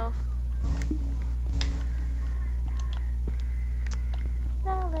myself.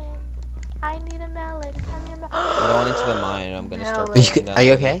 Melon. I need a melon. Come here, melon. I'm going into the mine and I'm gonna start Melon. breaking down. Are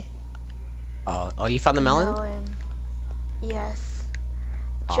you okay? Oh, you found the melon? Yes.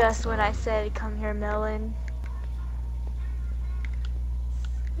 Just when I said, come here, melon.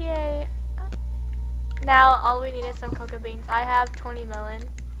 Yay. Now, all we need is some cocoa beans. I have 20 melon.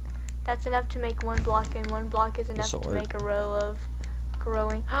 That's enough to make 1 block, and 1 block is enough to Sword. make a row of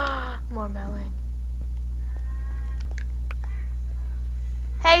growing. More melon.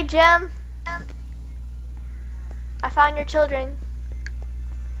 Hey, Jim. I found your children.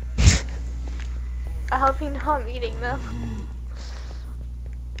 I hope you know I'm eating them.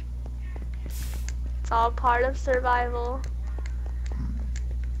 It's all part of survival.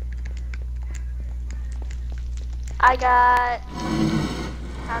 I got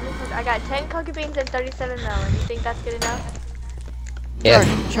how many I got 10 cocoa beans and 37 melon. You think that's good enough? Yeah.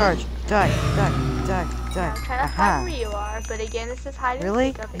 Charge. Die. I'm trying to Aha. find where you are, but again, this is hide and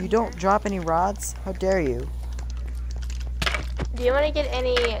Really? seek up in You don't here. drop any rods? How dare you? Do you want to get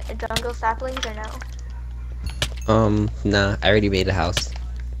any jungle saplings or no? Nah. I already made a house.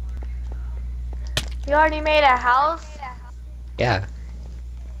 You already made a house? Yeah.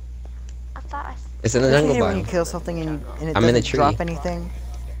 I thought I. It's in the Don't you jungle hate when you biome. kill something and it I'm in doesn't the tree. drop anything?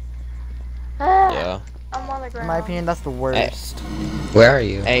 Yeah. I'm on the ground. In my opinion, that's the worst. Where are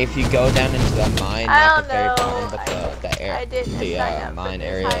you? Hey, if you go down into the mine, I not don't the very know. bottom, but I didn't the sign up for mine this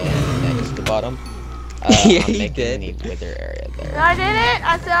area hiding. next to the bottom. Yeah, I'm you making did. a neat wither area No, there. I didn't.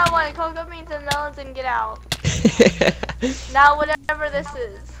 I said I wanted cocoa beans and melons and get out. Now whatever this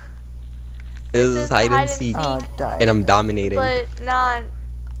is. This is is hide and seek, Oh, die. and I'm dominating. But not.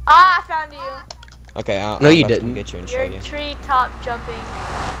 Ah, I found you. Okay, I'll No, you about to come didn't. get you and show You're you. tree top jumping.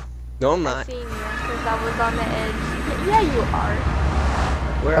 No, I'm I not. seen you because I was on the edge. Yeah, you are.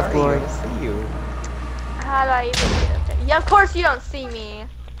 Where Of are glory. you? I see you. How do I even get up there? Yeah, of course you don't see me.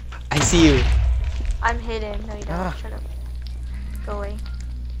 I see you. I'm hidden. No, you don't. Ah. Shut up. Go away.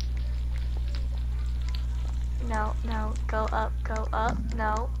 No, no. Go up, go up.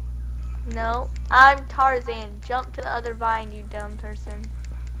 No. No. I'm Tarzan. Jump to the other vine, you dumb person.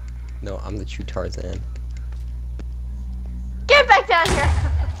 No, I'm the true Tarzan. Get back down here!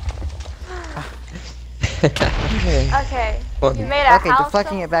 Okay. Okay. Well, You made a Okay, house.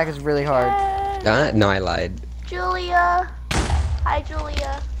 deflecting it back is really hard. no, I lied. Julia. Hi,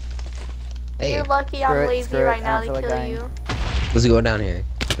 Julia. Hey, You're lucky Screw I'm it, lazy screw it, right I now don't to feel kill like dying. you. let's go down here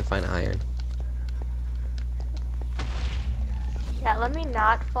to find iron. Yeah, let me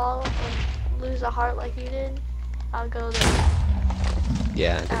not fall and lose a heart like you did. I'll go the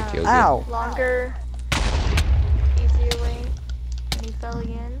Yeah, it didn't feel good. Ow! longer, easier way. And he fell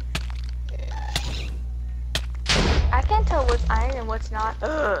again. I can't tell what's iron and what's not.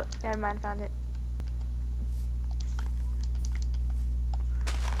 Ugh. Never mind, found it.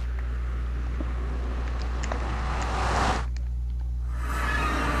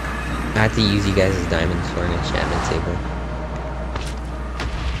 I have to use you guys as diamonds for an enchantment table.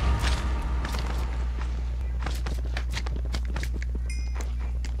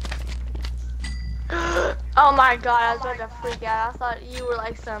 Oh my god, I was about to freak out. I thought you were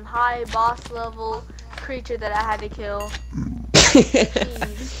like some high boss level creature that I had to kill.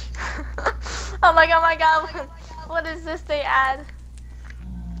 Jeez. Oh my god, what is this they add?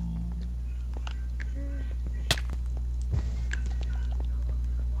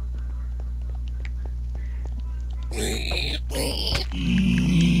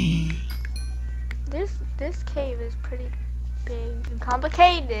 This cave is pretty big and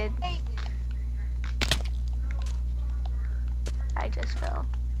complicated. I just fell.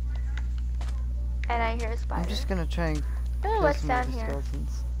 And I hear a spider. I'm just gonna try and Ooh, kill what's some of down the here?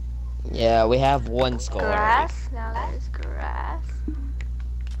 skeletons. Yeah, we have one skull already. Grass. Now there's grass.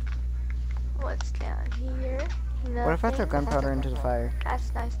 What's down here? What if I throw Nothing. gunpowder into the fire?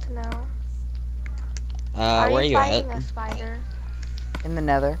 That's nice to know. Where are you at? fighting a spider? In the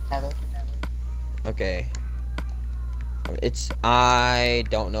nether. Okay. I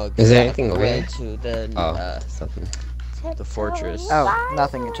don't know Is there exactly anything over where there? to the, Oh, something. the fortress. Oh,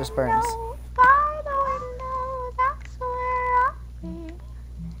 nothing, it just burns.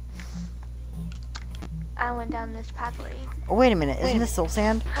 I went down this pathway. Oh, wait a minute, isn't this soul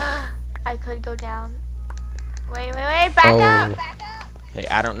sand? I could go down. Wait, back Oh. up! Hey,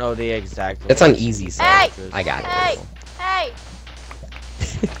 I don't know the exact. It's on easy side. Hey! I got Hey! it. Hey!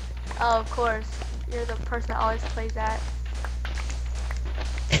 Oh, of course. You're the person that always plays that.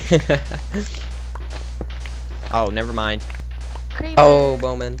 Oh, never mind. Creeper. Oh,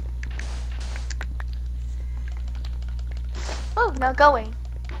 Bowman. Oh, now going.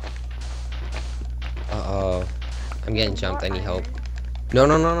 Uh-oh. I'm getting jumped. I need help. Iron. No. I'm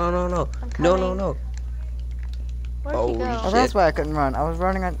No. coming. Where'd Oh, you go? Oh, shit. that's why I couldn't run. I was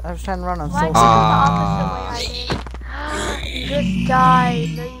trying to run on Why'd you soul go sand. the opposite way I did? You just died.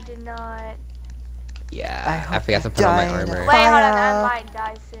 No, you did not. Yeah, I I forgot to hope put on my you die in a armor. Wait, hold on. I Fire. might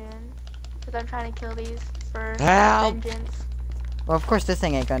die soon. Because I'm trying to kill these for Help! vengeance. Well, of course this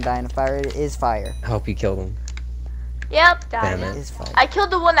thing ain't gonna die in a fire. It is fire. I hope you killed him. Yep, died. Damn It it. is fire. I killed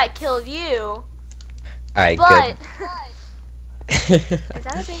the one that killed you. Alright, But good. is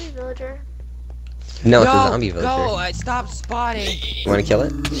that a baby villager? No, it's a zombie villager. Go! I stopped spotting. You wanna kill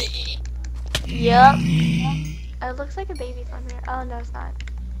it? Yep. It looks like a baby from here. Oh no, it's not.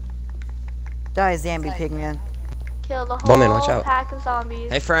 Die, zombie pigman. Kill the whole Bowman, watch out. pack of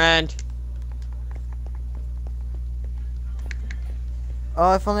zombies. Hey, friend.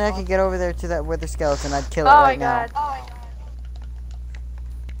 Oh, if only I could get over there to that wither skeleton, I'd kill it Oh my right now. god.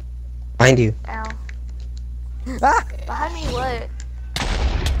 Find you. Ow. Ah! Behind me what?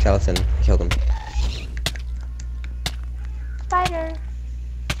 Skeleton. I killed him. Spider.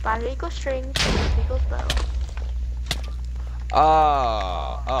 Spider equals string. String equals bow.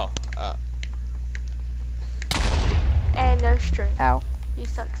 Oh. And no string. Ow. You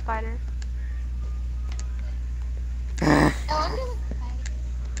suck, spider.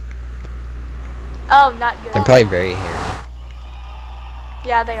 Oh, not good. They're probably very hairy.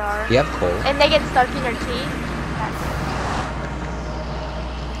 Yeah, they are. Do you have coal? And they get stuck in your teeth.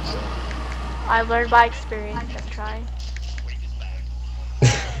 I learned by experience. Let's try.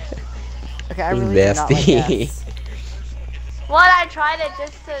 Okay, I This is really do not like nasty. gas. What? I tried it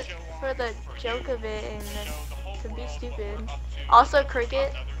just for the joke of it and to be stupid. Also,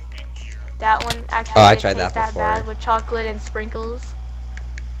 cricket. That one actually Oh, I didn't tried taste that before. bad with chocolate and sprinkles.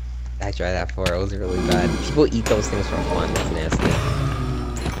 I tried that before. It was really bad. People eat those things for fun. That's nasty.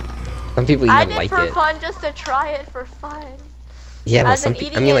 Some people I even did like for it. fun just to try it for fun. Yeah, but As some in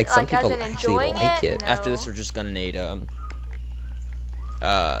people. I eating mean, it, like some like, as people in actually enjoying like it. it? After this, No. we're just gonna need You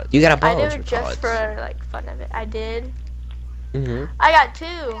got a I bow. did it just for like fun of it. I did. Mhm. I got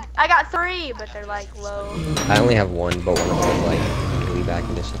 2. I got 3, but they're like low. I only have one, but one of them is like really bad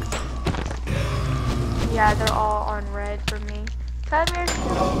condition. Yeah, they're all on red for me. Come here,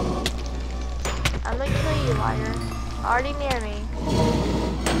 Snow. I'm gonna kill you, liar. Already near me.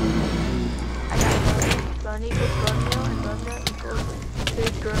 I got bone equals bone meal and bone meal equals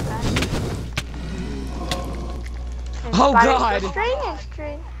food grown back. And Oh, spider God. equals string and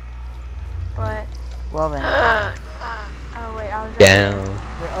string. What? Well then, Oh wait, I was right Down.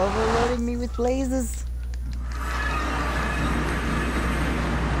 they're overloading me with lasers.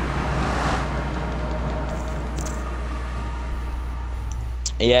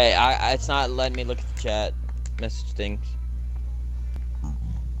 Yeah, it's not letting me look at the chat message things.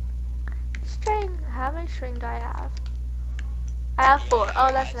 String. How many string do I have? I have 4.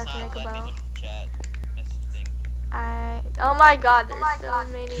 Oh, that's enough to make a bow. Oh my god, there's so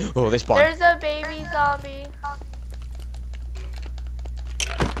many. Oh, they spawned. There's a baby zombie.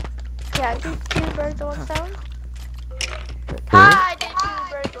 Yeah, I did 2 birds, 1 stone. I did 2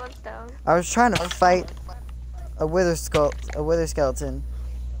 birds, 1 stone. I was trying to fight a wither skeleton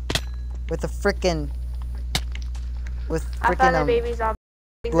with a frickin' I found a baby zombie.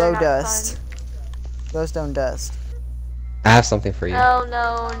 These are glow not dust, glowstone dust. I have something for you. fun.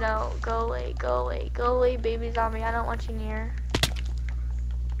 No, no, no. Go away, go away, go away, baby zombie. I don't want you near.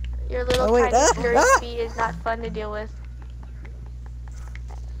 Your little Oh, wait, tiny ah, scurry ah. feet is not fun to deal with.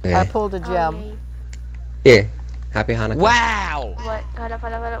 I Okay. pulled a Oh, gem. yay. Here. Happy Hanukkah. Wow! What? Hold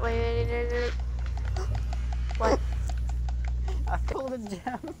up, wait. What? I pulled a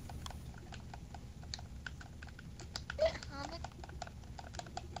gem.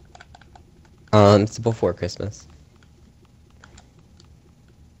 It's before Christmas.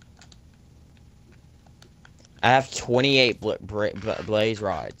 I have 28 blaze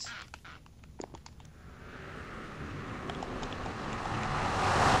rods.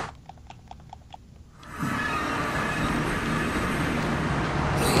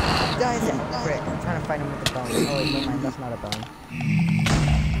 Guys, frick! I'm trying to fight him with a bone. Oh wait, never mind. That's not a bone.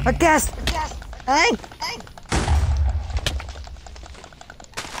 A gas! Hey!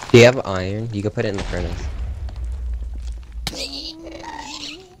 Do you have iron? You can put it in the furnace.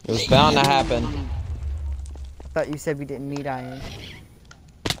 It was bound to happen. I thought you said we didn't need iron.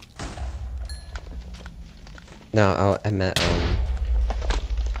 No, I meant,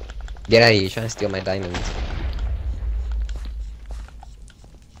 get out of here, you're trying to steal my diamonds.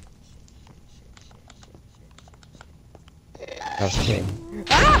 I was kidding.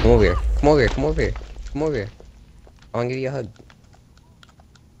 Come over here. Come over here. Come over here. Come over here. I want to give you a hug.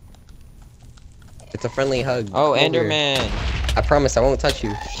 It's a friendly hug. Oh, Come over here. Enderman. I promise I won't touch you.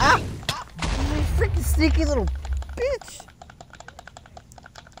 You freaking sneaky little bitch!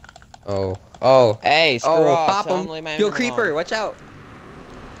 Oh. Oh. Hey, screw Oh, off. pop Tell him. leave my Yo, Enderman creeper, alone. watch out.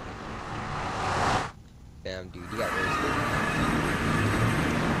 Damn, dude, you got roasted.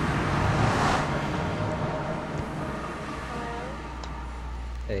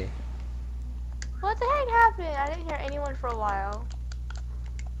 Hey. What the heck happened? I didn't hear anyone for a while.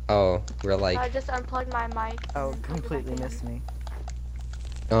 Oh, we're like, I just unplugged my mic. Oh, and plugged it completely back in. missed me.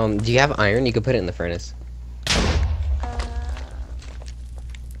 do you have iron? You could put it in the furnace.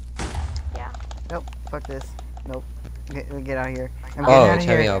 Yeah. Nope, fuck this. Nope. Get out of here. I'm getting Oh, out of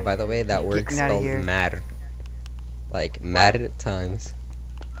check me here. out. By the way, that word Getting outta spelled here. mad. Like, mad at times.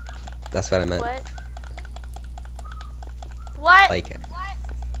 That's what I meant. What? What?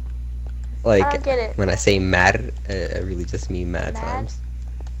 Like, I don't get it. when I say mad, I really just mean mad Mad? times.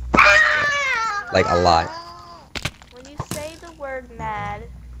 Like, a lot. When you say the word mad,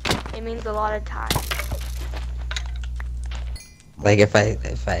 it means a lot of time. Like, if I,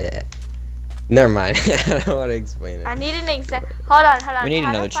 never mind. I don't want to explain I it. need an example. Hold on. We need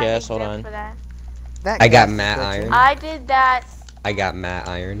How do I another find an chest, hold example on. for that? That I got gas is matte glitching. iron. I did that. I got matte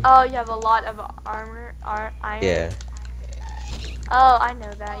iron. Oh, you have a lot of armor, iron. Yeah. Oh, I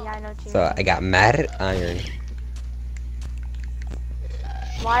know that. Yeah, I know what you So, mean. I got mad iron.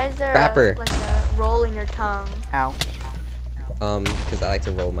 Why is there Rapper. like a roll in your tongue? Ow. Because I like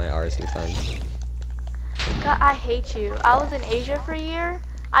to roll my R's sometimes. God, I hate you. I was in Asia for a year.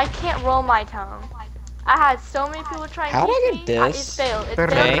 I can't roll my tongue. I had so many people try and How do I teach get me. this? It failed. It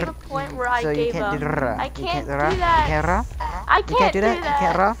Okay. failed to the point where I So you gave can't up. do ra. I You can't ra. do that. You can't ra. I You can't can't do that. do You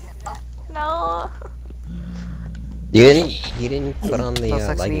can't ra. No. You didn't put on the Well,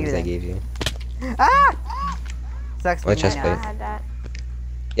 sucks for you leggings I then. gave you. Ah! Sucks for What me chest Yeah, now. I plate? had that.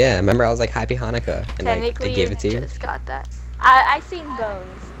 Yeah, remember I was like, Happy Hanukkah, and like, Technically, they gave it to you? just got that. I seen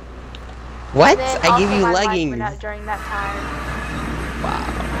bones. What? And then I gave also you my mic leggings. went out during that time. Wow.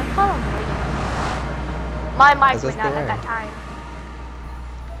 I call them leggings. My mic That's what went out they at are. that time.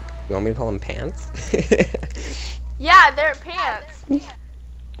 You want me to call them pants? Yeah, they're pants.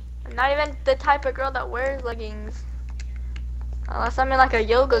 I'm not even the type of girl that wears leggings. Unless I'm in like a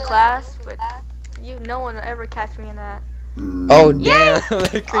yoga class, but no one will ever catch me in that. Oh Yay! damn!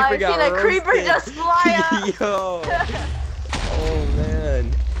 The creeper I got seen a creeper roasted. just fly up. Yo. Oh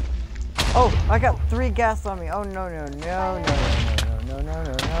man. Oh, I got 3 gas on me. Oh no no no no no no no no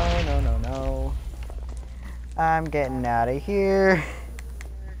no no no no. I'm getting out of here.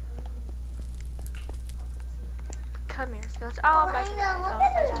 Come here, Skills. Oh, Oh my my god, look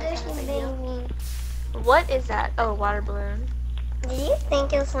at this bushy baby. What is that? Oh, water balloon. Do you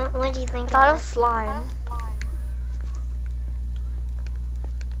think it was some, what do you I think thought it it was slime.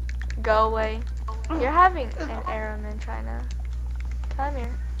 Go away. You're having an arrow in China. Come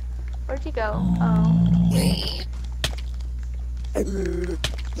here. Where'd you go? Oh.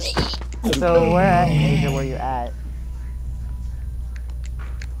 So where at Asia were you at?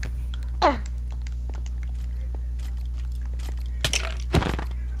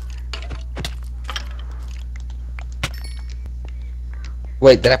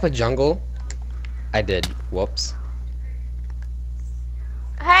 Wait, did I put jungle? I did. Whoops.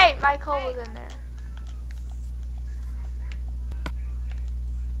 Hey, my coal was in there.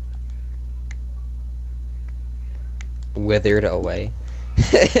 Withered away.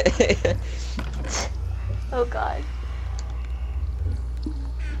 Oh god.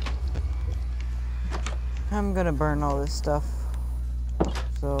 I'm gonna burn all this stuff.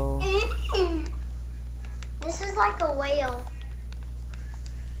 So This is like a whale.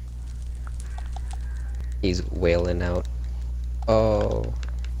 He's wailing out. Oh.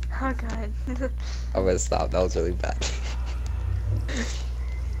 Oh god. I'm gonna stop. That was really bad.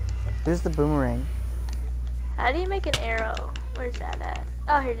 here's the boomerang. How do you make an arrow? Where's that at?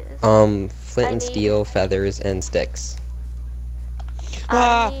 Oh, here it is. Flint I and need- steel, feathers, and sticks.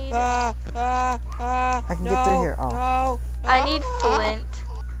 I need, I can get through here. Oh. I need flint.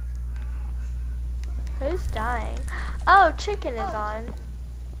 Who's dying? Oh, chicken is on.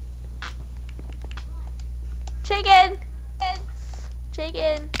 Chicken!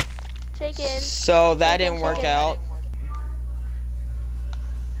 Chicken! Chicken! So that didn't work out.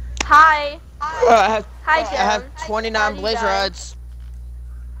 Hi! I Hi, have Jem. 29 How do you blaze die? rods.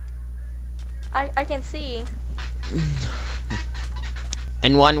 I can see.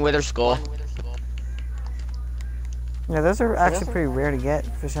 And 1 wither skull. Yeah, those are actually pretty rare to get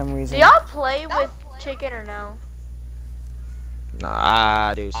for some Do reason. y'all play with chicken or no? Nah,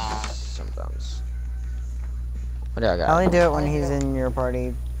 I do sometimes. What do I I got? only do it when he's in your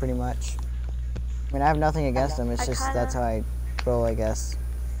party, pretty much. I mean, I have nothing against him. It's I just kinda- that's how I roll, I guess.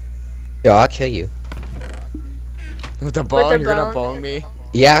 Yo, I'll kill you. With the bone? You're gonna bone? bone me?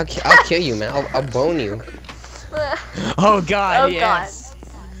 Yeah, I'll kill you, man. I'll bone you. Oh god, Oh, yes.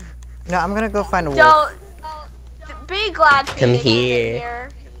 No, I'm gonna go find a wolf. Don't be glad Come Phoenix isn't here. here.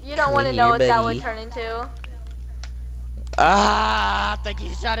 You don't Come want to know here, what that buddy. would turn into. Ah, I think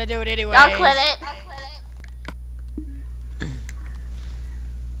he's trying to do it anyway. Y'all quit it.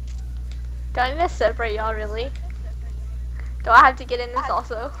 Do I need to separate y'all really? Do I have to get in this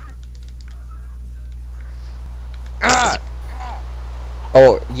also? Ah!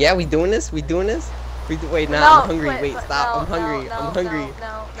 Oh, yeah, we doing this? We doing this? Wait, nah, No, I'm hungry. quit, Wait, quit. stop. No, I'm hungry. no, I'm no, hungry.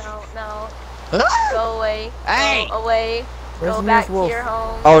 No. Ah! Go away. Hey! Go away. Where's Go the back nearest to wolf? your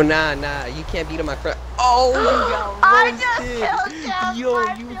home. Oh, nah. You can't beat up my friend. Oh, you got I roasted. just killed Jeff. Yo,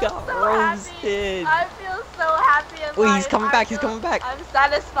 I you feel got so roasted. Happy. I feel so happy in Wait, he's life. coming I back, he's feel- coming back. I'm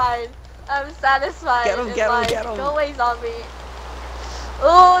satisfied. I'm satisfied. Get him, in get him, life. get him. Go away, zombie.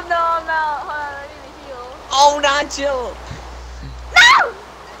 Oh no, I'm out. Hold on, I need to heal. Oh, not chill. No!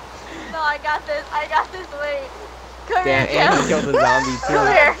 No, I got this. Wait. Come Damn, here, and he Jeff. killed the zombie too. Come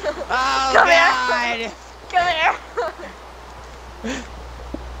here. Oh Come god! here. Come here.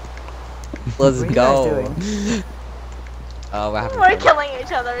 Let's What are you go. guys doing? Oh, what happened? We're killing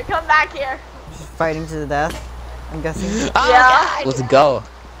each other. Come back here. Just fighting to the death, I'm guessing. Oh Yeah. Let's go.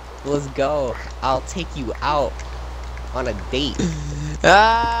 Let's go. I'll take you out on a date god!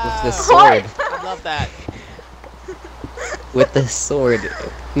 Ah! with the sword. I love that. With the sword.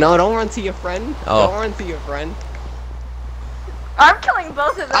 No, don't run to your friend. Oh. Don't run to your friend. I'm killing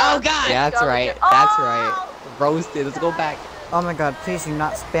both of them. Oh god! Yeah, that's Go right. get- That's Oh! right. Roasted. Let's go back. Oh my god, please do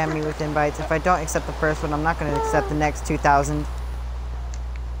not spam me with invites. If I don't accept the first one, I'm not gonna accept the next 2,000.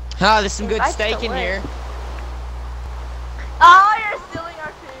 Oh, there's some good I steak still in win. here. Oh, you're stealing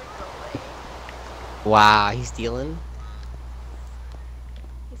our food. Wow, he's stealing?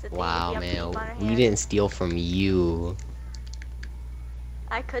 He's a thing Wow, if you have to keep on man. our We hand. didn't steal from you.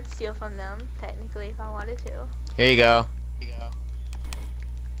 I could steal from them, technically, if I wanted to. Here you go.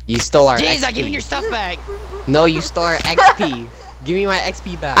 You stole our Jeez, XP. I'm giving your stuff back. No, you stole our XP. Give me my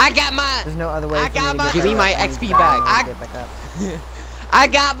XP back. I got my. There's no other way I for me got to my- get Give me back my up. I need XP to back. get back up. I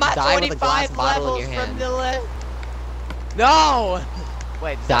got my Die with a glass 25 bottle in levels your from hand. the left. No.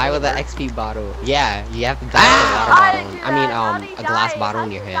 Wait. does that Die really with an work? XP bottle. Yeah, you have to die Ah! with a water I bottle. didn't do I mean, that. How'd he a glass die? bottle How in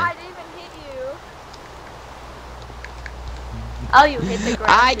did your he hand. die? I didn't even hit you. Oh, you hit the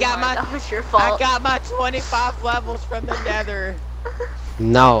ground. I too got hard. my- That was your fault. I got my 25 levels from the nether.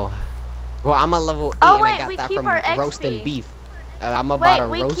 No. Well, I'm a level 8 Oh, and wait, I got we that keep from our roasting XP. beef. I'm about to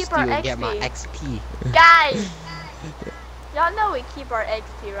Wait, we roast keep you our and get my XP. XP. Guys! Y'all know we keep our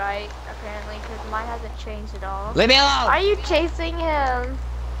XP, right? Apparently, because mine hasn't changed at all. Leave me alone. Are you chasing him?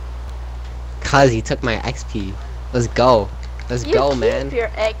 Cause he took my XP. Let's go. Let's You go, keep man. your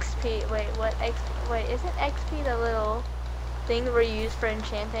XP. Wait, what XP? Wait, isn't XP the little thing we use for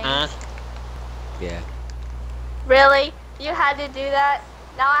enchanting? Yeah. Really? You had to do that?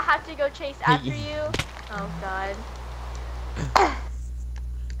 Now I have to go chase after you? Oh god.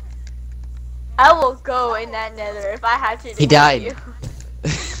 I will go in that nether if I have to He defeat died. you.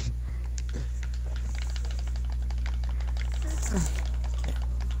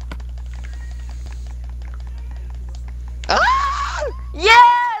 Ah!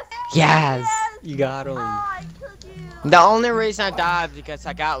 Yes! Yes! You got him. Oh, I killed you. The only reason I died is because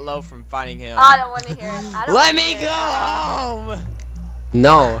I got low from fighting him. I don't want to hear it. I don't Let wanna me hear go it. home.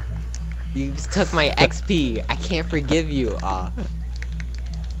 No. You just took my XP. I can't forgive you. How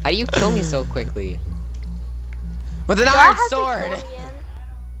do you kill me so quickly? With an Do I iron have to sword. kill him?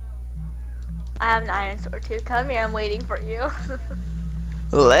 I have an iron sword too. Come here, I'm waiting for you.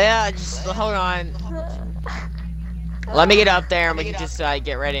 Yeah, just hold on. Let me get up there and we can just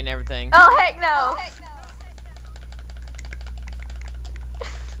get ready and everything. Oh heck no!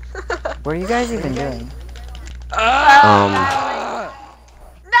 What are you guys even doing? Ah!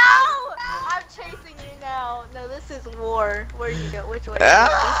 No! I'm chasing you now. No, this is war. Where do you go? Which way?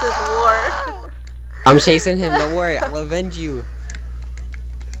 Ah! This is war. I'm chasing him. Don't worry. I'll avenge you.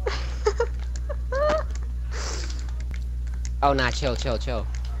 Oh, nah. Chill, chill, chill.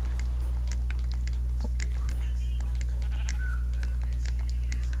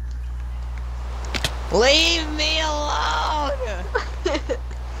 Leave me alone!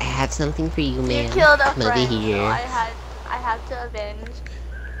 I have something for you, man. You killed a Come over friend, here. so I have to avenge.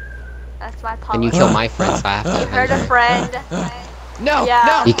 That's my policy. And you kill my friend, so I have to You hurt avenge a her. friend. No, Yeah.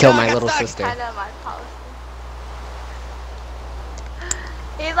 no. You killed no, my I got little stuck. sister. Kind of my policy.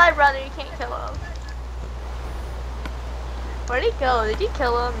 He's my brother. You can't kill him. Where'd he go? Did you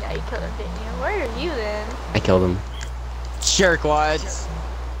kill him? Yeah, you killed him, didn't you? Where are you then? I killed him. Jerkwads.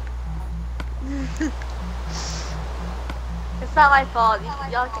 It's not my fault. You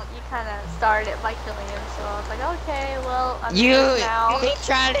kind of started it by killing him, so I was like, okay, well, I'm You, safe now. he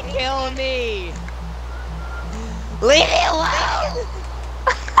tried to kill me. Leave me alone.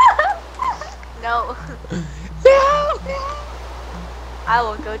 No. No. I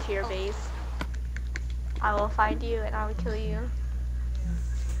will go to your base. I will find you and I will kill you.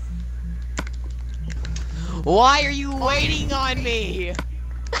 Why are you waiting on me?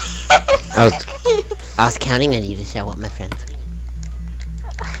 I was counting on you to show up, my friend.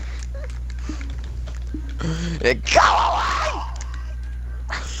 Go away.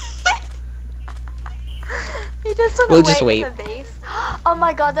 He just went We'll away just to wait. the base. Oh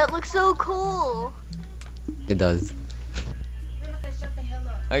my god, that looks so cool. It does.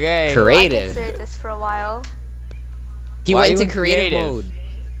 Okay. I Creative. considered this for a while. He Why went you into creative creative? mode.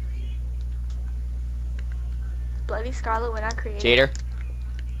 Bloody Scarlet when I created. Cheater.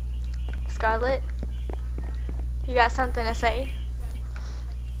 Scarlet, you got something to say?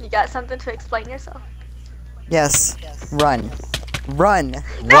 You got something to explain yourself? Yes. Run. Run.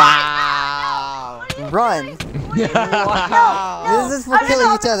 Wow. Run. Wow. This is for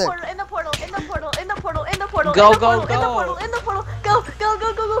killing each other. In the portal, in the portal, in the portal, in the portal, Go, in the go, portal, in the go. portal, in the portal, go, go,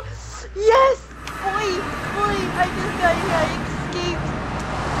 go, go, go. Yes! Boy, I just got here, I escaped.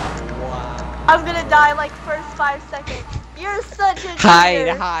 Wow. I'm gonna die like first 5 seconds. You're such a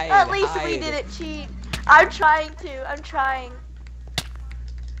cheater. Hide, At least we hide. didn't cheat. I'm trying to, I'm trying.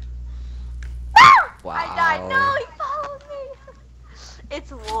 Wow. I died. No, he followed me.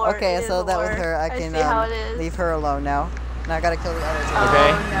 It's war. Okay, it so is that war. with her, I can see how it is. leave her alone now. Now I gotta kill the others. Oh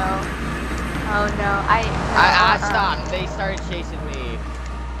Okay. no. Oh no. I stopped. They started chasing me.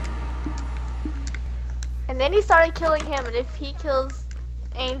 And then he started killing him, and if he kills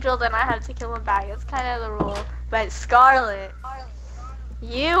Angel, then I have to kill him back. It's kind of the rule. But Scarlet,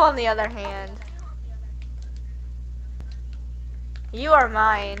 you on the other hand, you are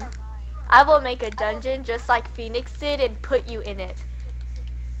mine. I will make a dungeon just like Phoenix did and put you in it.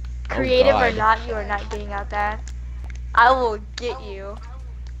 Creative or God. not, you are not getting out that. I will get you.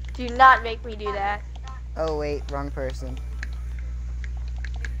 Do not make me do that. Oh wait, wrong person.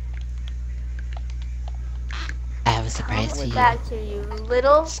 I have a surprise for you. Back to you,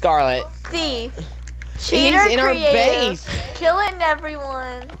 little Scarlet. thief. He's Cheater in our creative. base. Killing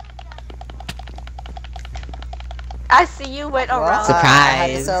everyone. I see you went Well, around. I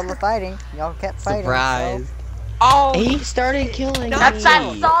had to Surprise. settle the fighting. Y'all kept fighting. Surprise. Oh, he started killing me. That's not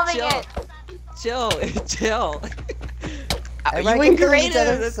Hey, solving chill. it. Chill, chill. Everybody You in can kill each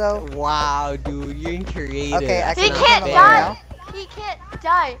other, creative. so- Wow, dude, you're in creative. Okay, I He can That's leave can't him not alone die. now. He can't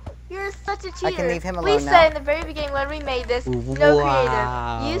die. You're such a cheater. I can leave him We alone said now. in the very beginning when we made this, no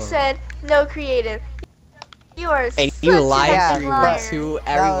Wow. creative. You said no creative. You are And such you a live Yeah, fucking stream liar. it to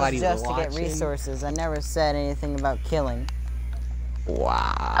That was everybody just to watching. get resources. I never said anything about killing.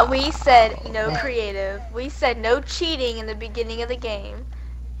 Wow. We said no creative. We said no cheating in the beginning of the game.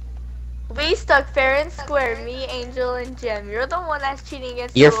 We stuck fair and square, me, Angel, and Jem. You're the one that's cheating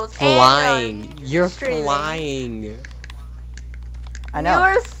against You're the rules. flying. You're streaming. flying. I know.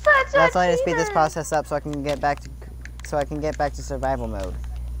 You're such a That's why I need to speed cheater. this process up so I can get back to survival mode.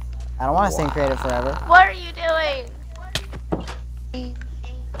 I don't want to stay in creative forever. What are you doing?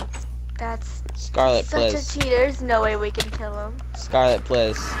 That's Scarlet, such please. a cheater. There's no way we can kill him. Scarlet,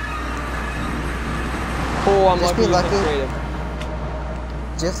 please. Cool, I'm Just be lucky. lucky. Creative.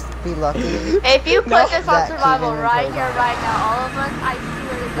 Just be lucky. If you put this on That survival cheating right is here, right now, all of us, I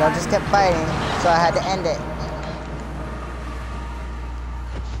swear to Y'all God, just kept fighting, so I had to end it.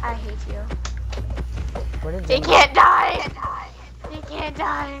 I hate you. Where did He Jim go? can't die. He can't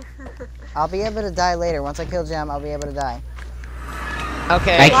die. I'll be able to die later. Once I kill Jim, I'll be able to die.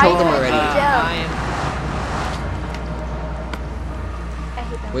 Okay. I Why killed him did you already. jump? I am. I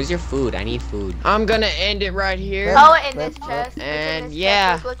hate them. Where's your food? I need food. I'm gonna end it right here. Oh, in this Look, chest. It's in and this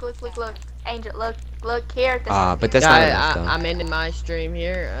yeah. chest. Look. Angel, look here. This But is that's here. not Guys, enough, though. I'm ending my stream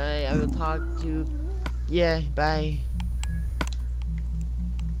here. I will talk to. Yeah, bye.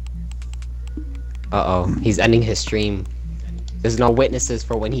 Uh-oh. He's ending his stream. There's no witnesses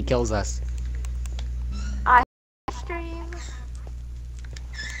for when he kills us. Stream.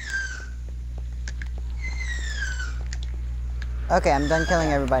 Okay, I'm done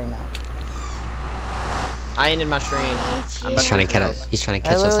killing everybody now. I ended my stream. I'm He's trying to catch us. He's trying to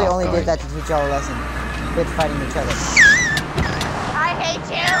I catch us literally off only guard. did that to teach y'all a lesson. Quit fighting each other. I hate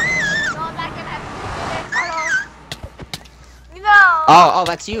you. Going back in that stupid tunnel. No. Oh,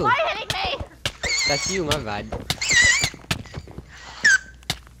 that's you. Why hitting me? That's you, my bad.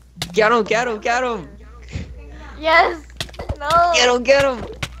 Get him, get him, get him! Yes. No. Get him, get him!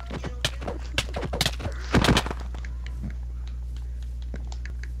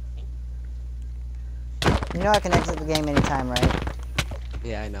 You know I can exit the game anytime, right?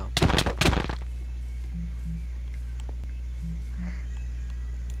 Yeah, I know.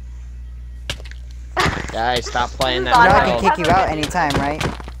 Guys, stop playing You know I that. can role. kick you out anytime, right?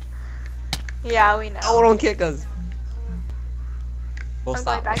 Yeah, we know. Oh, don't kick us. We'll I'm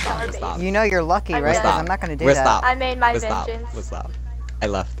stop. going back to our We'll base. stop. You know you're lucky, I'm right? done. Because I'm not gonna do We'll that. stop. I made my We'll stop. vengeance. We'll stop. I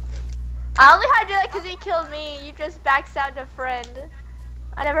left. I only had to do that because he killed me. You just backstabbed a friend.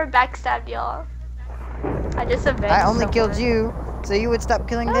 I never backstabbed y'all. I just avenged I only killed someone. you, so you would stop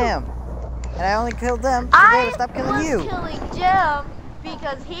killing Oh. them. And I only killed them, so they I would stop killing was you. killing Jim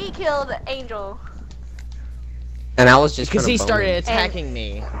because he killed Angel. And I was just Because trying he to bone started him. attacking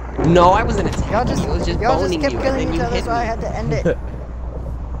me. No, I wasn't attacking. Y'all just, I was just y'all just boning kept you, and killing then each you other, hit so I me. had to end it.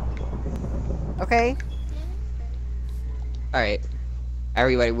 Okay? Alright.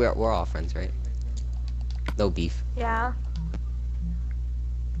 Everybody, we're all friends, right? No beef. Yeah.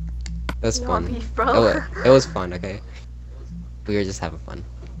 It was You fun. want beef, bro? It was fun, okay? We were just having fun.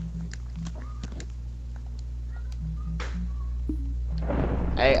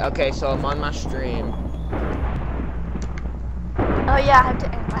 Hey, okay, so I'm on my stream. Oh yeah, I have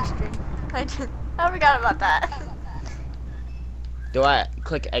to end my stream. I forgot about that. Do I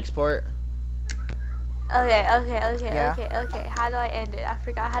click export? Okay. Yeah. How do I end it? I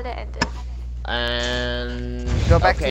forgot how to end it. And Go back okay.